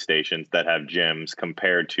police stations that have gyms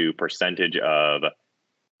compared to percentage of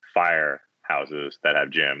firehouses that have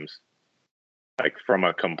gyms. Like from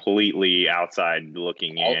a completely outside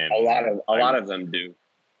looking in. A lot of them do.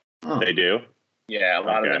 They do? Yeah, a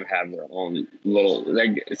lot of them have their own little,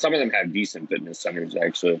 some of them have decent fitness centers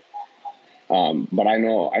actually. But I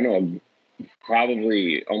know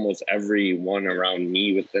probably almost every one around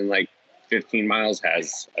me within like 15 miles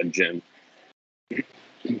has a gym.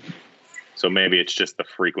 So maybe it's just the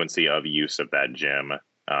frequency of use of that gym.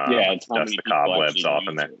 It's dust the cobwebs off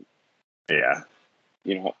in there. Yeah.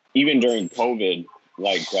 Even during COVID,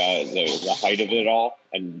 like the height of it all,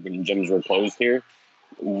 and when gyms were closed here,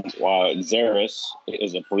 Zaris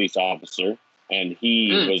is a police officer, and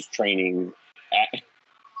he was training at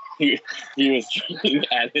he was training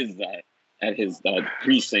at his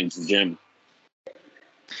precinct's gym.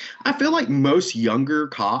 I feel like most younger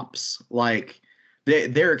cops, like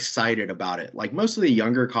they're excited about it. Like most of the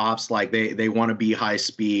younger cops, like they want to be high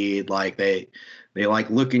speed, like they like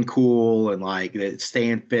looking cool and like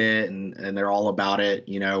staying fit, and they're all about it,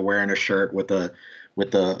 wearing a shirt with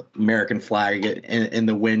the American flag in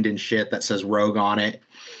the wind and shit that says Rogue on it.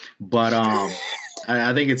 But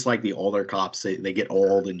I think it's like the older cops, they get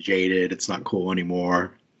old and jaded. It's not cool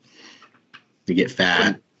anymore. They get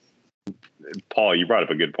fat. Paul, you brought up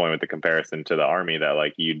a good point with the comparison to the Army, that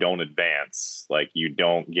like you don't advance, like you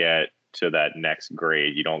don't get to that next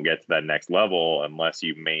grade, you don't get to that next level unless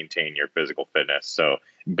you maintain your physical fitness. So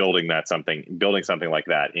building something like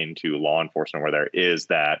that into law enforcement, where there is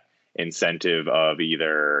that incentive of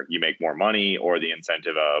either you make more money or the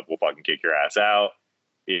incentive of we'll fucking kick your ass out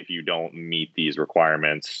if you don't meet these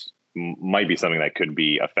requirements, might be something that could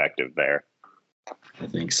be effective there. I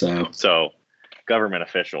think so. So government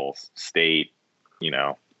officials, state,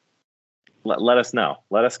 let us know.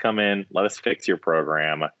 Let us come in. Let us fix your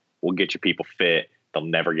program. We'll get your people fit. They'll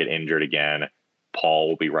never get injured again. Paul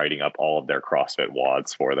will be writing up all of their CrossFit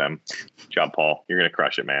WODs for them. Good job, Paul. You're going to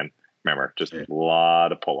crush it, man. Remember, just a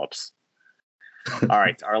lot of pull-ups. All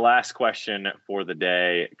right. Our last question for the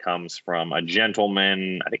day comes from a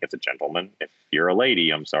gentleman. I think it's a gentleman. If you're a lady,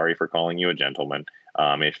 I'm sorry for calling you a gentleman.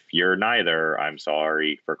 If you're neither, I'm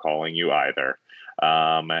sorry for calling you either.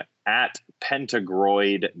 At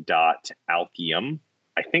pentagroid.alkium.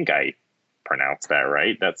 I think I pronounced that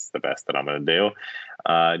right. That's the best that I'm going to do.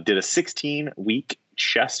 Did a 16-week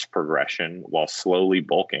chest progression while slowly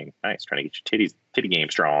bulking. Nice. Trying to get your titty game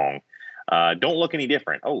strong. Don't look any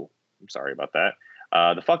different. Oh, I'm sorry about that.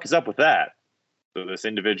 The fuck is up with that? So this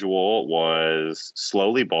individual was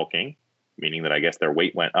slowly bulking, meaning that I guess their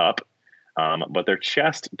weight went up, but their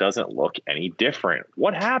chest doesn't look any different.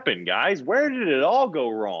 What happened, guys? Where did it all go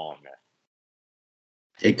wrong?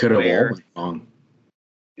 It could have all went wrong.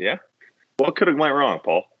 Yeah. What could have went wrong,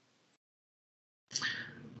 Paul?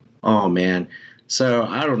 Oh, man. So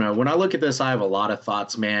I don't know. When I look at this, I have a lot of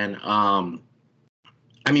thoughts, man.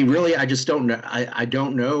 I mean, really, I just don't know. I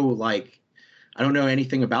don't know, like, I don't know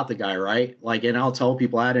anything about the guy, right? Like, and I'll tell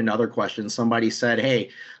people, I had another question. Somebody said,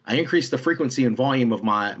 hey, I increased the frequency and volume of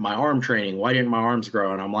my arm training. Why didn't my arms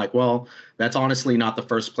grow? And I'm like, well, that's honestly not the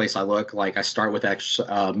first place I look. Like, I start with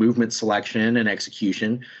movement selection and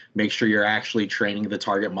execution. Make sure you're actually training the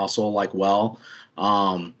target muscle, like, well.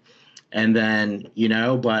 And then, you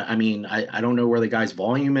know, but I mean, I don't know where the guy's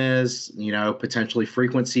volume is, you know, potentially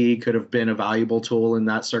frequency could have been a valuable tool in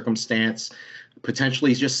that circumstance.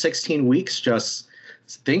 Potentially just 16 weeks, just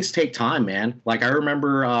things take time, man. Like I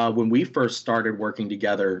remember when we first started working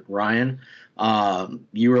together, Ryan,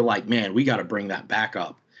 you were like, man, we got to bring that back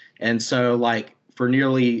up. And so like for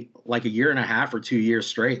nearly like a year and a half or 2 years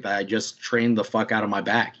straight, I just trained the fuck out of my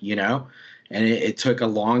back, you know, and it took a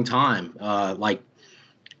long time. Like,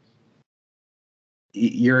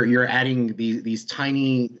 you're adding these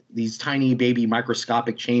tiny baby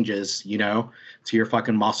microscopic changes, you know, to your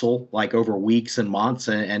fucking muscle, like over weeks and months.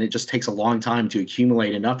 And it just takes a long time to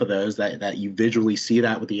accumulate enough of those that you visually see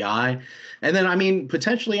that with the eye. And then, I mean,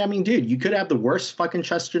 potentially, I mean, dude, you could have the worst fucking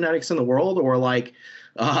chest genetics in the world, or like,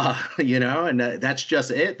 you know, and that's just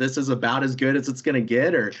it. This is about as good as it's going to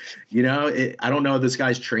get. Or, you know, I don't know this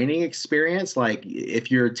guy's training experience. Like if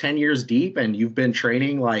you're 10 years deep and you've been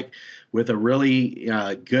training like with a really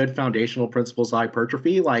good foundational principles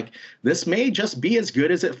hypertrophy, like this may just be as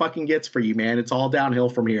good as it fucking gets for you, man. It's all downhill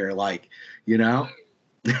from here. Like, you know,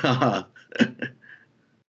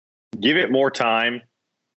 give it more time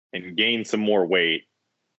and gain some more weight,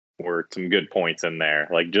 or some good points in there.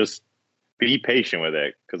 Like just be patient with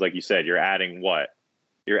it. Cause like you said, you're adding what?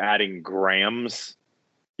 You're adding grams.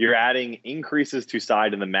 You're adding increases to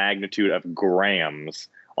side in the magnitude of grams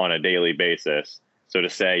on a daily basis. So to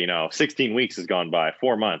say, you know, 16 weeks has gone by,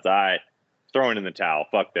 4 months, I throwing in the towel,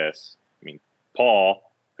 fuck this. I mean, Paul,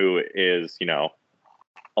 who is, you know,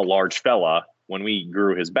 a large fella, when he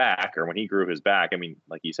grew his back, I mean,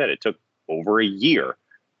 like you said, it took over a year.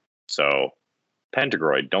 So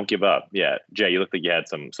Pentagroid, don't give up. Yeah, Jay, you look like you had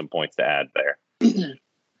some points to add there.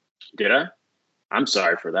 Did I? I'm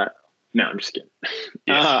sorry for that. No, I'm just kidding.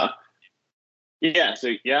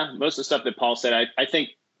 So most of the stuff that Paul said, I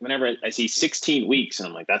think whenever I see 16 weeks, and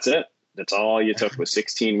I'm like, that's it. That's all you took was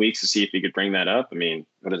 16 weeks to see if you could bring that up. I mean,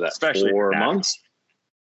 what is that? Especially 4 months?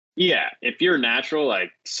 Yeah. If you're natural,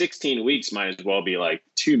 like 16 weeks might as well be like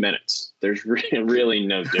 2 minutes. There's really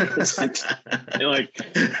no difference. Like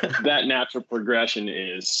that natural progression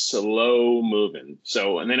is slow moving.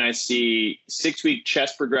 So, and then I see 6-week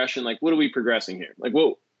chest progression. Like, what are we progressing here? Like,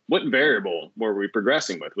 what variable were we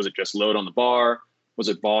progressing with? Was it just load on the bar? Was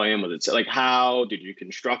it volume? Was it like, how did you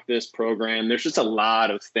construct this program? There's just a lot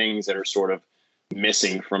of things that are sort of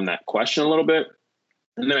missing from that question a little bit.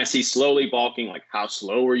 And then I see slowly bulking, like how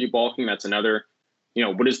slow are you bulking? That's another, you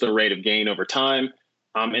know, what is the rate of gain over time?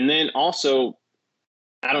 And then also,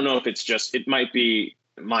 I don't know if it's just, it might be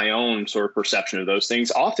my own sort of perception of those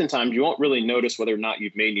things. Oftentimes you won't really notice whether or not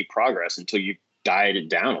you've made any progress until you diet it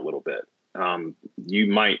down a little bit. You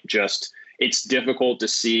might just, it's difficult to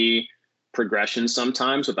see progression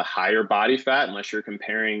sometimes with a higher body fat, unless you're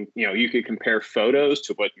comparing, you know, you could compare photos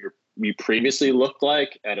to what you previously looked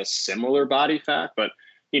like at a similar body fat. But,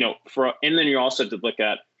 you know, and then you also have to look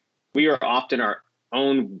at, we are often our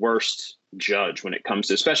own worst judge when it comes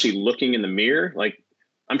to, especially looking in the mirror. Like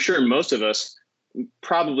I'm sure most of us,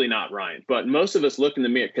 probably not Ryan, but most of us look in the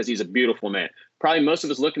mirror because he's a beautiful man. Probably most of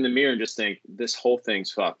us look in the mirror and just think this whole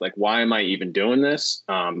thing's fucked. Like, why am I even doing this?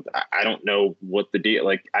 I don't know what the deal,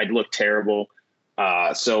 like I'd look terrible.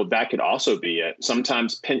 So that could also be it.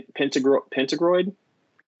 Sometimes pentagroid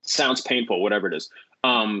sounds painful, whatever it is.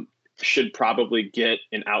 should probably get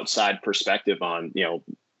an outside perspective on,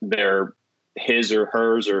 his or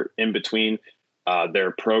hers or in between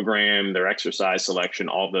their program, their exercise selection,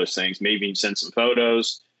 all those things. Maybe send some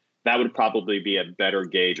photos. That would probably be a better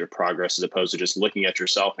gauge of progress as opposed to just looking at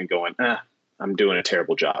yourself and going, I'm doing a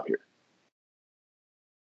terrible job here.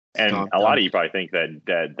 And a lot of you probably think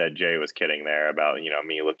that Jay was kidding there about,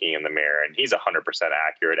 me looking in the mirror, and he's 100%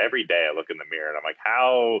 accurate. Every day I look in the mirror and I'm like,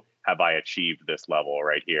 how have I achieved this level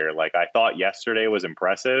right here? Like, I thought yesterday was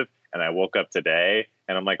impressive, and I woke up today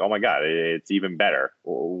and I'm like, oh my God, it's even better.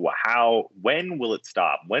 When will it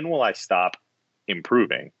stop? When will I stop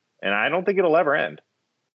improving? And I don't think it'll ever end.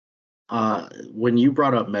 When you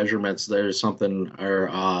brought up measurements, there's something,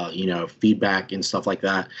 or feedback and stuff like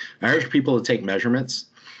that. I urge people to take measurements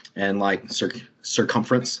and like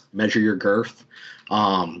circumference, measure your girth,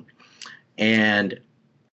 and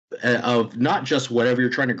of not just whatever you're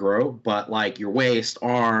trying to grow, but like your waist,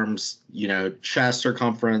 arms, chest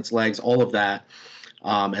circumference, legs, all of that,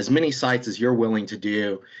 as many sites as you're willing to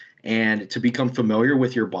do, and to become familiar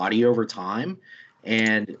with your body over time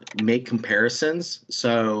and make comparisons.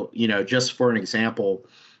 So, just for an example,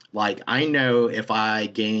 like I know if I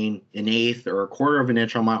gain an eighth or a quarter of an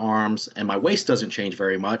inch on my arms and my waist doesn't change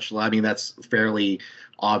very much, I mean, that's fairly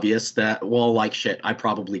obvious that, well, like shit, I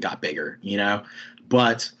probably got bigger,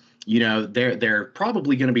 but there are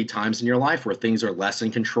probably going to be times in your life where things are less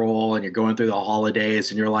in control and you're going through the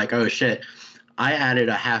holidays and you're like, oh shit, I added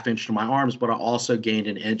a half inch to my arms, but I also gained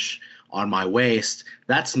an inch on my waist.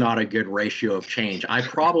 That's not a good ratio of change. I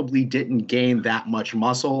probably didn't gain that much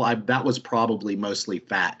muscle. That was probably mostly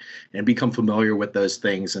fat. And become familiar with those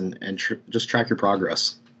things and just track your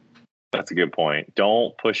progress. That's a good point.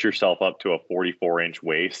 Don't push yourself up to a 44-inch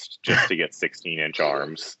waist just to get 16-inch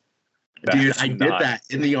arms. Dude, I did that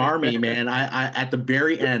in the Army, man. I at the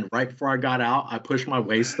very end, right before I got out, I pushed my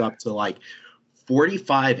waist up to like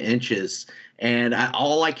 45 inches. And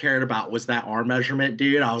all I cared about was that arm measurement,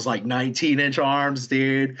 dude. I was like 19-inch arms,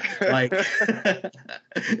 dude. Like,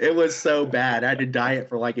 it was so bad. I had to diet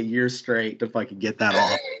for like a year straight to fucking get that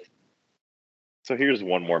off. So here's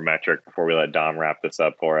one more metric before we let Dom wrap this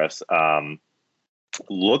up for us.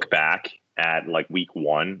 Look back at like week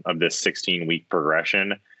 1 of this 16-week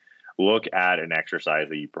progression. Look at an exercise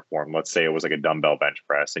that you performed. Let's say it was like a dumbbell bench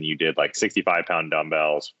press and you did like 65-pound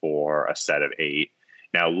dumbbells for a set of 8.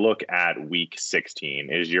 Now look at week 16.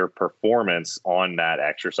 Is your performance on that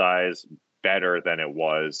exercise better than it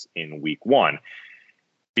was in week 1?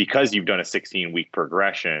 Because you've done a 16-week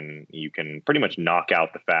progression, you can pretty much knock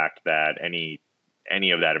out the fact that any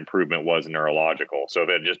of that improvement was neurological. So if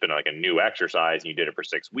it had just been like a new exercise and you did it for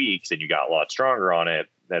 6 weeks and you got a lot stronger on it,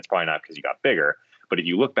 that's probably not because you got bigger. But if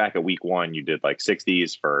you look back at week 1, you did like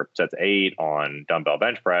 60s for sets of 8 on dumbbell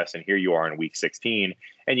bench press. And here you are in week 16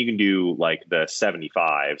 and you can do like the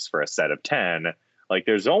 75s for a set of 10. Like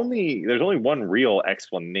there's only one real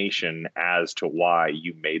explanation as to why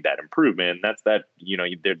you made that improvement. And that's that,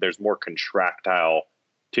 there's more contractile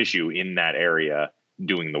tissue in that area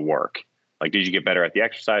doing the work. Like, did you get better at the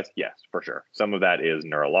exercise? Yes, for sure. Some of that is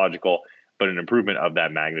neurological, but an improvement of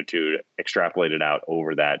that magnitude extrapolated out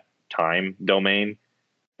over that time domain,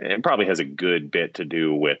 it probably has a good bit to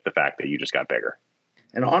do with the fact that you just got bigger.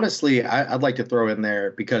 And honestly, I'd like to throw in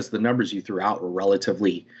there, because the numbers you threw out were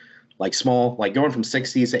relatively like small, like going from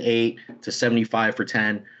 60s to 8 to 75 for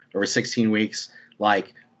 10 over 16 weeks.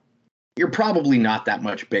 Like, you're probably not that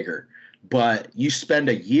much bigger, but you spend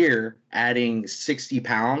a year adding 60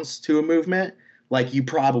 pounds to a movement, like you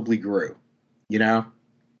probably grew,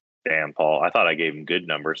 Damn, Paul. I thought I gave him good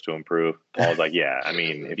numbers to improve. Paul's like, yeah, I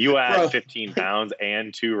mean, if you add 15 pounds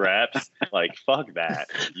and 2 reps, like, fuck that.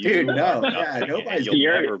 Dude, no. Yeah, nobody's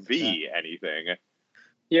you'll never be anything.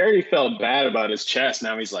 He already felt bad about his chest.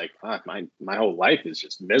 Now he's like, fuck, my whole life is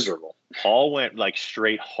just miserable. Paul went like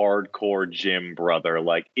straight hardcore gym, brother.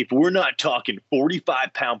 Like, if we're not talking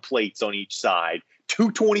 45-pound plates on each side,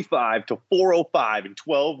 225 to 405 in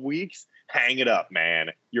 12 weeks, hang it up, man.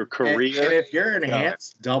 Your career. And if you're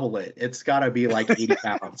enhanced, double it. It's got to be like 80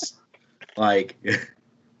 pounds. Like,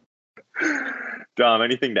 Dom,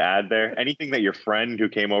 anything to add there? Anything that your friend who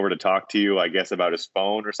came over to talk to you, I guess, about his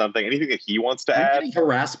phone or something, anything that he wants to add? Getting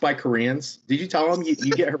harassed by Koreans? Did you tell him you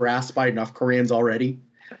get harassed by enough Koreans already?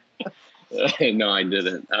 No, I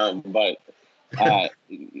didn't. But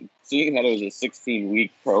seeing that it was a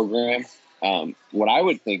 16-week program, what I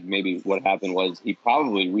would think maybe what happened was he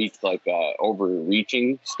probably reached like a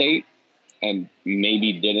overreaching state and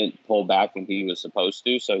maybe didn't pull back when he was supposed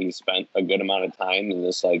to. So he spent a good amount of time in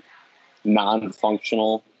this like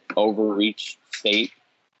non-functional overreach state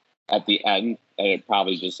at the end, and it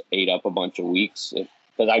probably just ate up a bunch of weeks.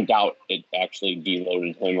 because I doubt it actually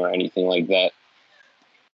deloaded him or anything like that.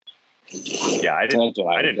 Yeah, I didn't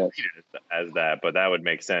read it as that, but that would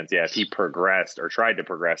make sense. Yeah, if he progressed or tried to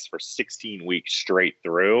progress for 16 weeks straight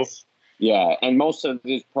through. Yeah, and most of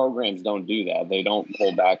these programs don't do that. They don't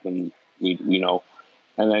pull back and and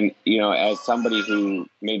then, as somebody who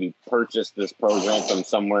maybe purchased this program from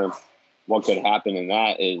somewhere, what could happen in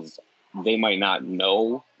that is they might not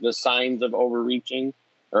know the signs of overreaching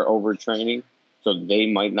or overtraining. So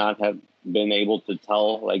they might not have been able to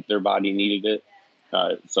tell like their body needed it.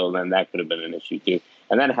 So then that could have been an issue too.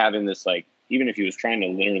 And then having this, like, even if he was trying to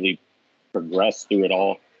literally progress through it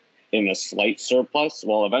all in a slight surplus,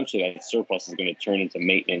 well, eventually that surplus is going to turn into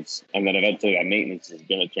maintenance. And then eventually that maintenance is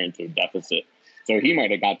going to turn into a deficit. So he might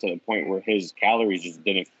have got to the point where his calories just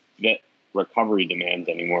didn't fit recovery demands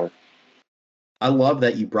anymore. I love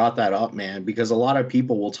that you brought that up, man, because a lot of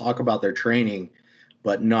people will talk about their training,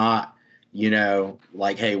 but not,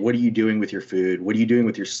 like, hey, what are you doing with your food? What are you doing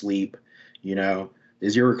with your sleep?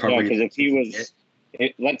 Is your recovery? Yeah, because if he was,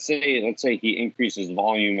 let's say he increases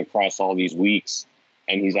volume across all these weeks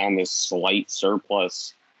and he's on this slight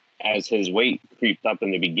surplus as his weight creeped up in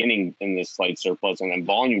the beginning in this slight surplus, and then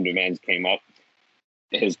volume demands came up,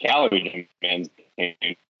 his calorie demands came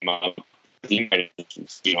up. He might,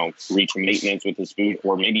 reach maintenance with his food,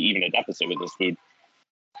 or maybe even a deficit with his food.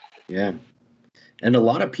 Yeah, and a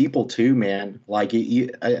lot of people too, man. Like,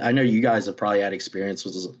 I know you guys have probably had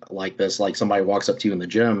experiences like this. Like, somebody walks up to you in the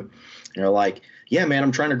gym, and you're like, "Yeah, man,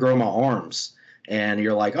 I'm trying to grow my arms," and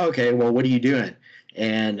you're like, "Okay, well, what are you doing?"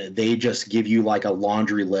 And they just give you like a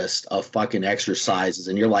laundry list of fucking exercises,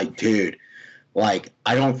 and you're like, "Dude, like,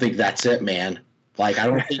 I don't think that's it, man." Like, I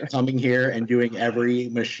don't think coming here and doing every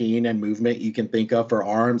machine and movement you can think of for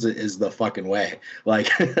arms is the fucking way. Like,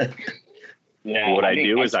 yeah, what I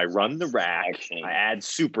do is I run the rack, I add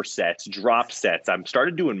supersets, drop sets. I'm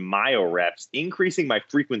started doing myo reps, increasing my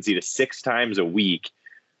frequency to 6 times a week.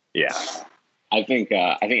 Yeah. I think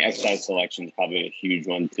exercise selection is probably a huge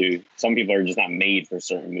one too. Some people are just not made for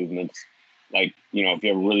certain movements. Like, if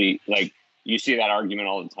you're really, like, you see that argument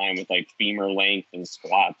all the time with like femur length and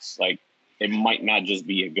squats. Like, it might not just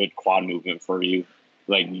be a good quad movement for you.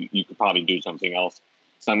 Like, you could probably do something else.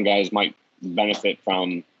 Some guys might benefit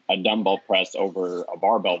from a dumbbell press over a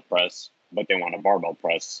barbell press, but they want a barbell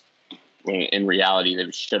press, when in reality they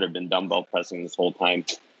should have been dumbbell pressing this whole time.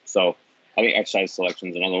 So I think exercise selection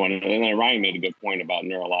is another one. And then Ryan made a good point about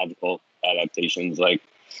neurological adaptations. Like,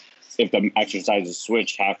 if the exercises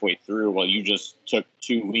switch halfway through, well, you just took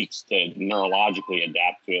 2 weeks to neurologically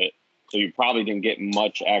adapt to it. So you probably didn't get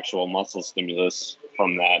much actual muscle stimulus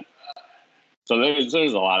from that. So there's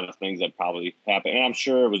a lot of things that probably happen. And I'm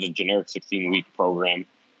sure it was a generic 16-week program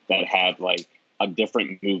that had like a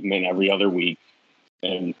different movement every other week.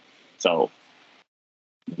 And so,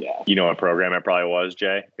 yeah. You know what program it probably was,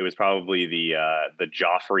 Jay? It was probably the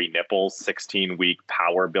Joffrey Nipples 16-week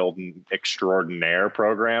power building extraordinaire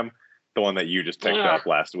program. The one that you just picked up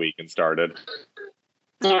last week and started.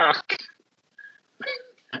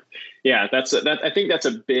 Yeah, I think that's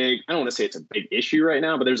a big, I don't want to say it's a big issue right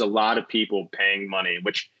now, but there's a lot of people paying money,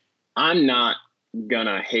 which I'm not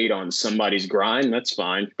gonna hate on somebody's grind. That's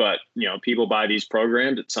fine. But, people buy these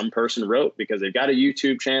programs that some person wrote because they've got a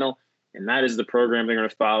YouTube channel, and that is the program they're going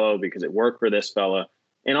to follow because it worked for this fella.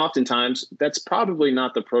 And oftentimes that's probably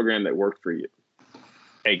not the program that worked for you.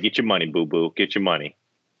 Hey, get your money, boo-boo. Get your money.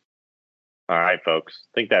 All right, folks.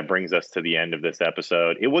 I think that brings us to the end of this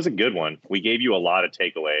episode. It was a good one. We gave you a lot of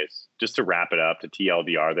takeaways. Just to wrap it up, to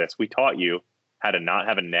TLDR this, we taught you how to not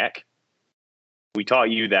have a neck. We taught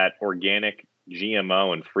you that organic,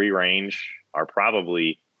 GMO, and free range are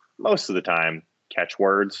probably, most of the time,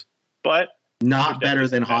 catchwords, but not better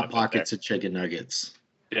than Hot Pockets and chicken nuggets.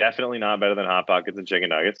 Definitely not better than Hot Pockets and chicken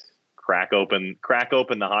nuggets. Crack open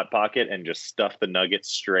the Hot Pocket and just stuff the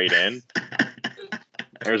nuggets straight in.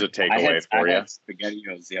 There's a takeaway for you. I had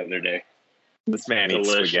SpaghettiOs the other day. This man eats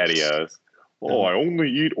SpaghettiOs. Oh, I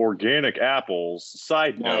only eat organic apples.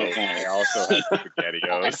 Side note, I also had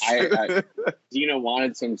SpaghettiOs. Dina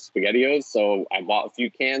wanted some SpaghettiOs, so I bought a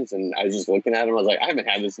few cans, and I was just looking at them. I was like, I haven't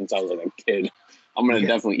had this since I was like a kid. I'm gonna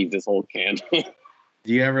definitely eat this whole can. Do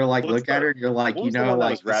you ever look at her and you're like,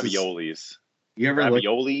 like raviolis? You ever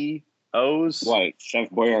ravioli-O's? What,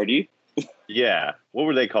 Chef Boyardee? Yeah. What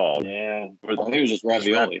were they called? Yeah. I think it was just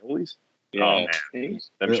ravioli. Raviolis? Yeah. Oh, man.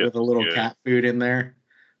 With a little cat food in there.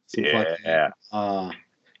 You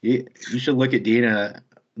should look at Dina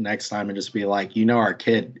next time and just be like, our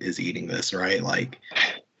kid is eating this, right? Like,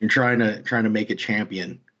 you're trying to make a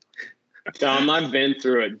champion. Tom, I've been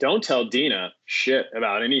through it. Don't tell Dina shit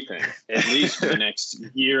about anything, at least for the next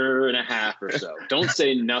year and a half or so. Don't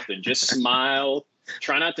say nothing. Just smile.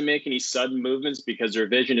 Try not to make any sudden movements because her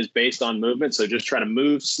vision is based on movement. So just try to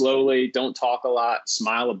move slowly. Don't talk a lot.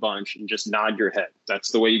 Smile a bunch and just nod your head.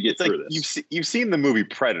 That's the way you get through this. You've seen the movie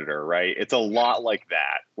Predator, right? It's a lot like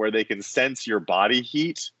that, where they can sense your body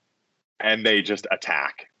heat and they just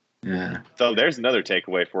attack. Yeah. So there's another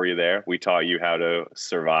takeaway for you there. We taught you how to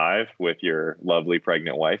survive with your lovely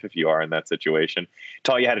pregnant wife if you are in that situation.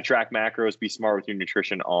 Taught you how to track macros, be smart with your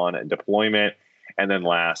nutrition on deployment. And then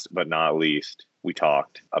last but not least, we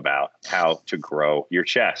talked about how to grow your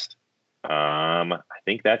chest. I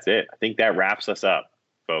think that's it. I think that wraps us up,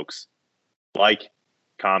 folks. Like,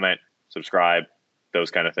 comment, subscribe,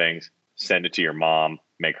 those kind of things. Send it to your mom.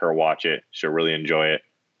 Make her watch it. She'll really enjoy it.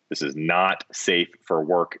 This is not safe for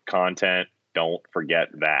work content. Don't forget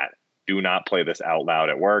that. Do not play this out loud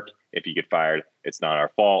at work. If you get fired, it's not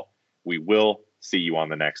our fault. We will see you on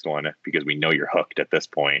the next one because we know you're hooked at this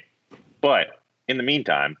point. But in the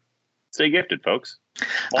meantime, stay gifted, folks.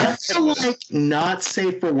 I feel like not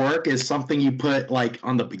safe for work is something you put like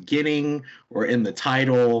on the beginning or in the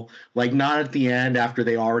title, like not at the end after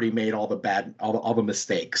they already made all the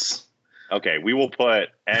mistakes. Okay, we will put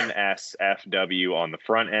NSFW on the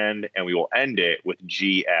front end, and we will end it with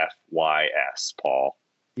GFYS, Paul.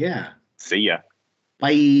 Yeah. See ya.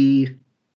 Bye.